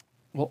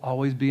 we'll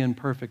always be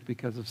imperfect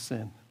because of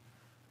sin.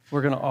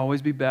 We're going to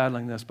always be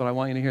battling this, but I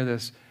want you to hear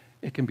this.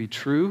 It can be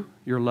true,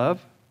 your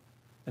love,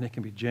 and it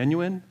can be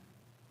genuine,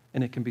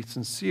 and it can be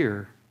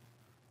sincere,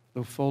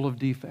 though full of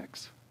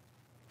defects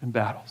and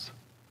battles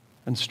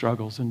and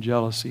struggles and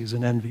jealousies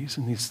and envies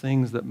and these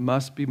things that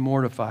must be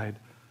mortified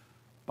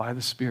by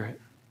the Spirit,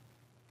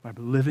 by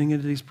living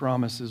into these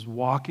promises,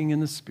 walking in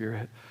the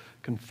Spirit,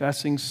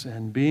 confessing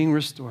sin, being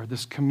restored.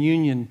 This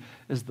communion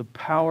is the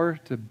power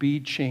to be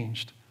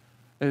changed.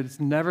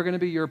 It's never going to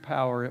be your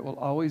power. It will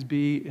always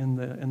be in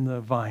the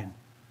vine,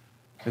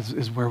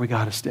 is where we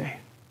got to stay,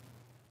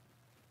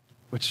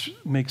 which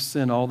makes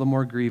sin all the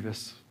more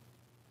grievous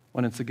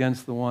when it's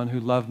against the one who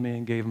loved me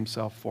and gave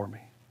himself for me.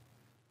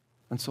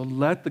 And so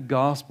let the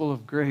gospel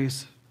of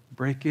grace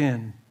break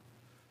in,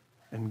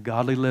 and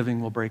godly living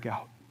will break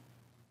out.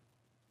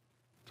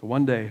 So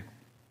one day,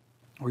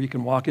 where you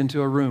can walk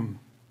into a room,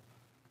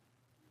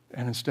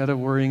 and instead of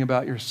worrying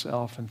about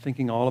yourself and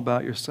thinking all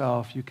about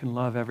yourself, you can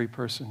love every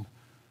person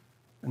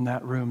in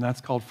that room. That's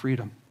called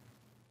freedom.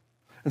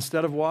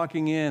 Instead of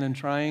walking in and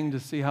trying to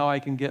see how I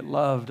can get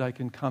loved, I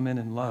can come in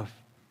and love.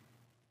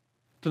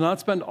 Do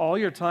not spend all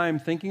your time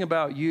thinking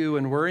about you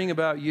and worrying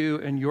about you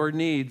and your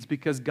needs,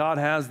 because God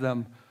has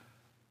them,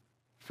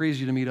 frees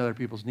you to meet other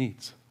people's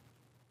needs.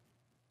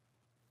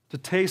 To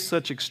taste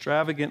such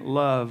extravagant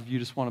love, you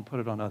just want to put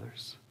it on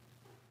others.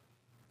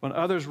 When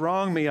others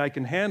wrong me, I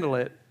can handle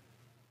it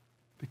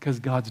because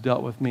God's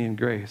dealt with me in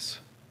grace.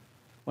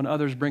 When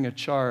others bring a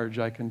charge,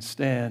 I can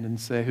stand and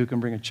say, who can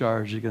bring a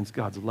charge against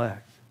God's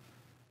elect?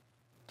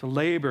 To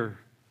labor,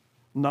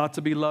 not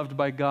to be loved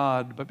by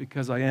God, but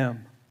because I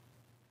am,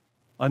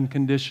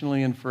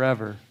 unconditionally and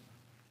forever,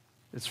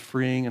 is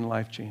freeing and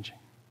life-changing.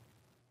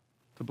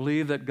 To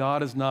believe that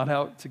God is not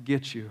out to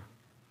get you,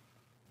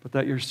 but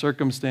that your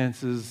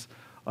circumstances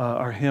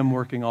are Him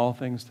working all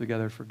things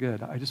together for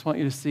good. I just want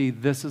you to see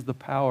this is the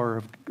power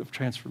of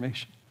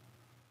transformation.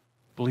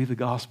 Believe the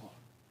gospel.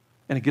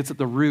 And it gets at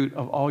the root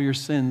of all your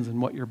sins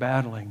and what you're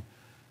battling.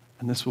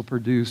 And this will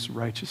produce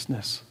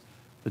righteousness.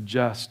 The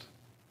just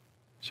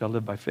shall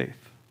live by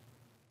faith.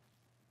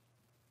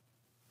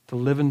 To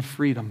live in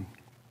freedom.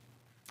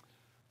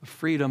 The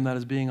freedom that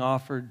is being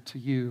offered to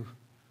you.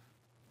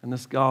 And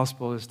this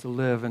gospel is to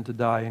live and to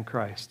die in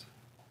Christ.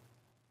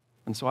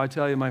 And so I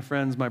tell you, my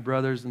friends, my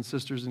brothers and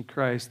sisters in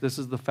Christ, this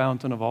is the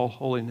fountain of all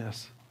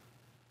holiness.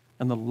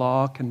 And the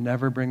law can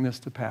never bring this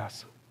to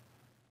pass.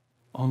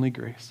 Only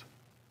grace.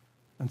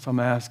 And so I'm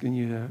asking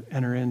you to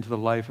enter into the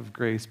life of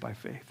grace by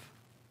faith.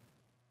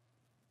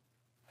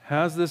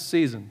 Has this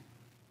season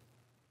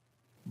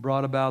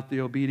brought about the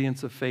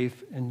obedience of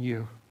faith in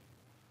you?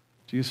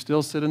 Do you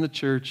still sit in the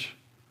church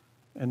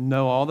and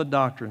know all the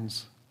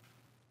doctrines,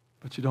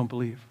 but you don't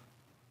believe?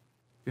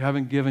 You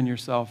haven't given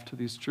yourself to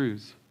these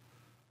truths.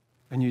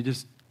 And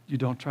you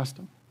don't trust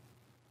Him.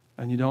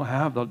 And you don't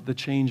have the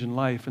change in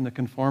life and the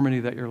conformity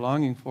that you're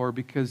longing for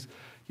because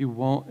you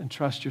won't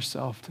entrust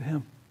yourself to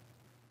Him.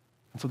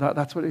 And so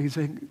that's what He's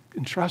saying.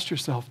 Entrust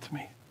yourself to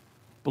me.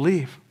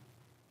 Believe.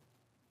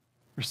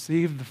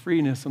 Receive the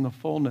freeness and the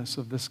fullness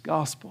of this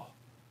gospel.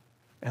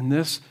 And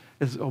this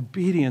is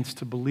obedience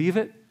to believe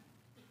it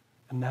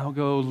and now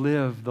go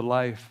live the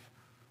life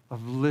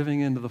of living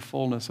into the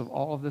fullness of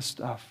all of this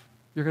stuff.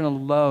 You're going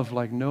to love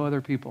like no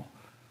other people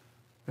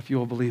if you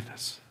will believe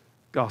this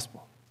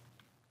gospel.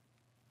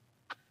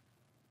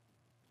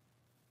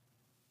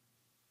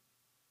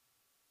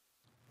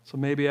 So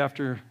maybe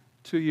after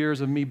 2 years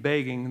of me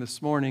begging,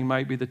 this morning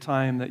might be the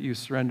time that you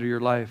surrender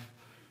your life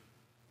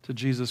to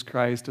Jesus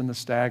Christ and the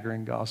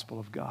staggering gospel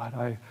of God.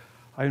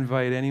 I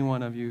invite any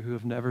one of you who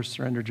have never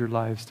surrendered your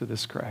lives to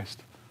this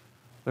Christ.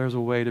 There's a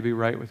way to be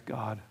right with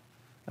God.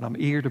 And I'm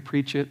eager to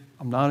preach it.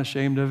 I'm not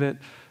ashamed of it.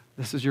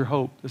 This is your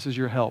hope. This is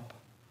your help.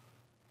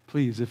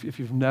 Please, if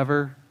you've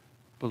never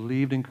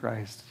believed in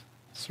Christ,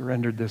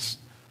 surrendered this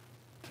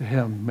to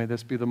Him, may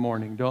this be the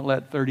morning. Don't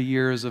let 30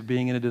 years of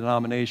being in a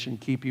denomination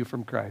keep you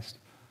from Christ.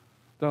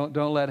 Don't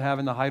let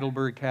having the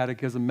Heidelberg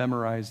Catechism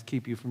memorized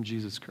keep you from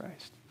Jesus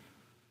Christ.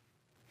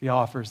 He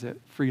offers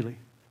it freely.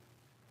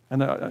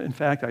 And in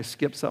fact, I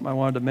skipped something I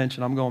wanted to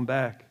mention. I'm going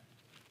back.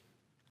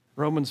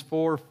 Romans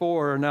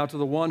 4:4, now to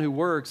the one who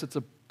works, it's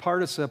a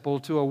participle,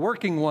 to a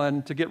working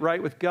one to get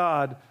right with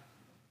God.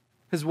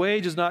 His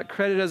wage is not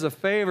credited as a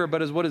favor,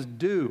 but as what is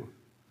due.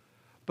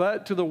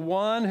 But to the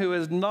one who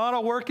is not a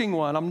working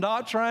one, I'm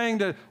not trying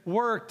to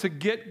work to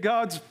get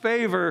God's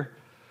favor,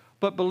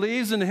 but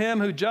believes in Him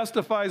who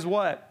justifies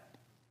what?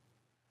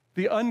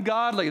 The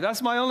ungodly.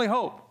 That's my only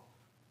hope.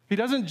 He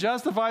doesn't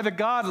justify the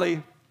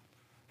godly.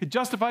 He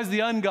justifies the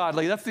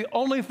ungodly. That's the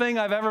only thing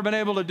I've ever been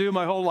able to do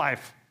my whole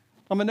life.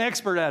 I'm an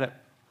expert at it.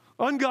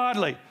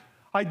 Ungodly.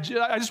 I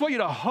just want you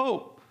to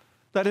hope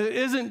that it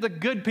isn't the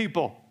good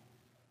people.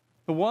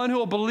 The one who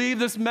will believe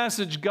this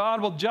message,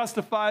 God will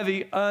justify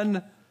the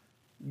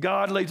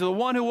ungodly. To the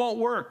one who won't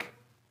work.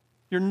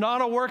 You're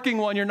not a working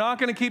one. You're not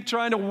going to keep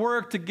trying to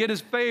work to get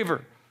His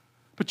favor.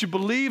 But you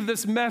believe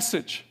this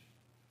message.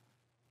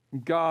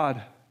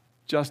 God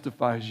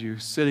justifies you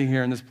sitting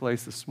here in this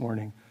place this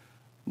morning.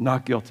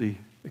 Not guilty,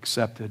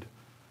 accepted.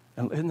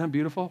 And isn't that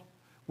beautiful?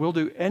 We'll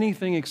do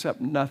anything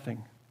except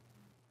nothing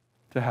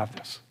to have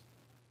this.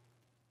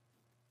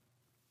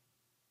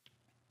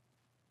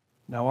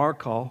 Now our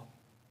call,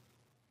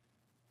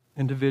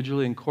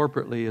 individually and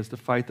corporately, is to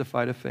fight the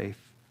fight of faith,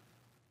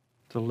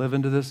 to live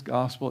into this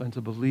gospel and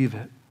to believe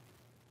it,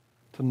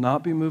 to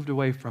not be moved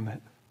away from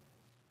it,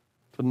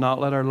 to not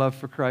let our love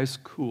for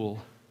Christ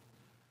cool,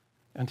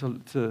 and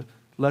to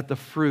let the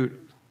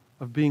fruit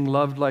of being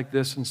loved like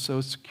this and so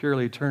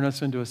securely turn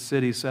us into a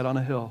city set on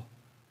a hill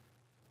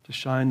to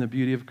shine the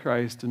beauty of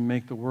Christ and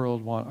make the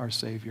world want our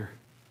Savior.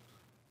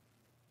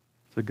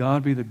 To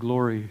God be the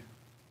glory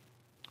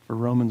for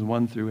Romans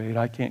 1-8.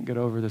 I can't get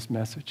over this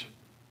message.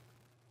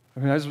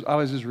 I mean, I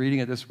was just reading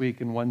it this week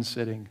in one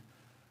sitting.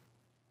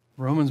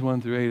 Romans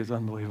 1-8 is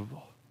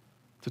unbelievable.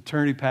 It's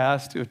eternity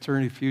past to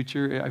eternity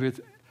future. I mean,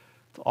 it's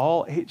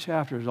all 8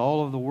 chapters,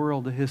 all of the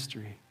world, the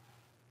history.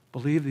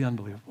 Believe the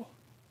unbelievable.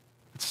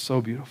 It's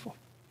so beautiful.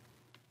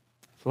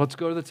 So let's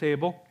go to the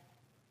table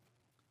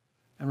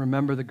and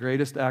remember the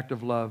greatest act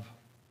of love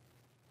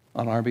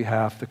on our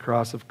behalf, the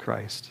cross of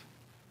Christ,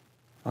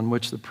 on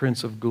which the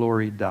Prince of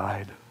Glory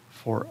died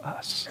for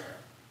us.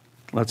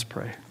 Let's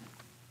pray.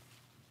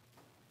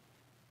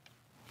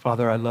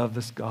 Father, I love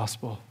this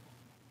gospel.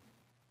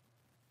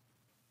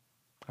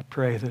 I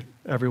pray that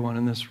everyone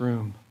in this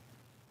room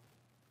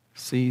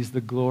sees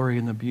the glory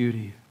and the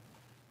beauty.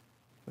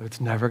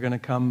 It's never going to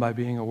come by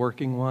being a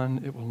working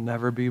one. It will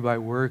never be by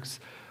works.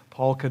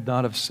 Paul could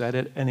not have said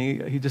it, and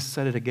he just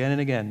said it again and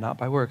again, not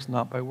by works,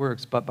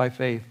 but by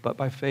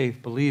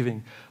faith,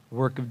 believing the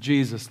work of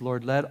Jesus.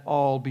 Lord, let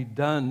all be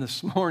done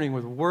this morning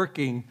with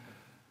working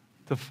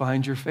to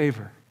find your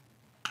favor.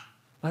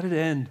 Let it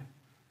end.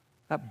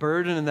 That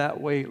burden and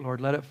that weight, Lord,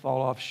 let it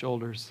fall off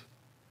shoulders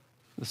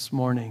this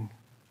morning,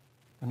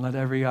 and let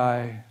every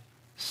eye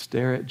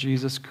stare at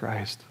Jesus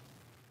Christ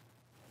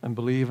and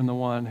believe in the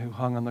one who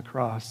hung on the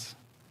cross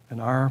in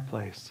our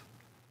place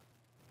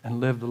and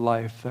lived the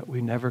life that we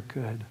never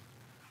could.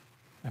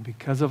 And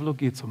because of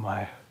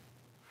logizomai,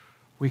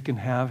 we can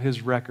have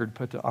his record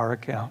put to our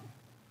account.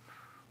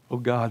 Oh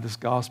God, this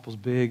gospel's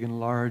big and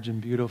large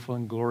and beautiful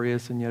and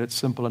glorious, and yet it's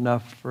simple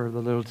enough for the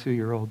little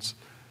 2-year-olds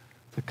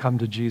to come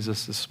to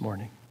Jesus this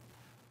morning.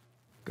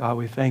 God,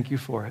 we thank you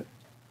for it.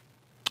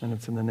 And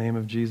it's in the name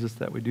of Jesus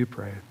that we do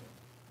pray.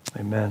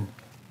 Amen.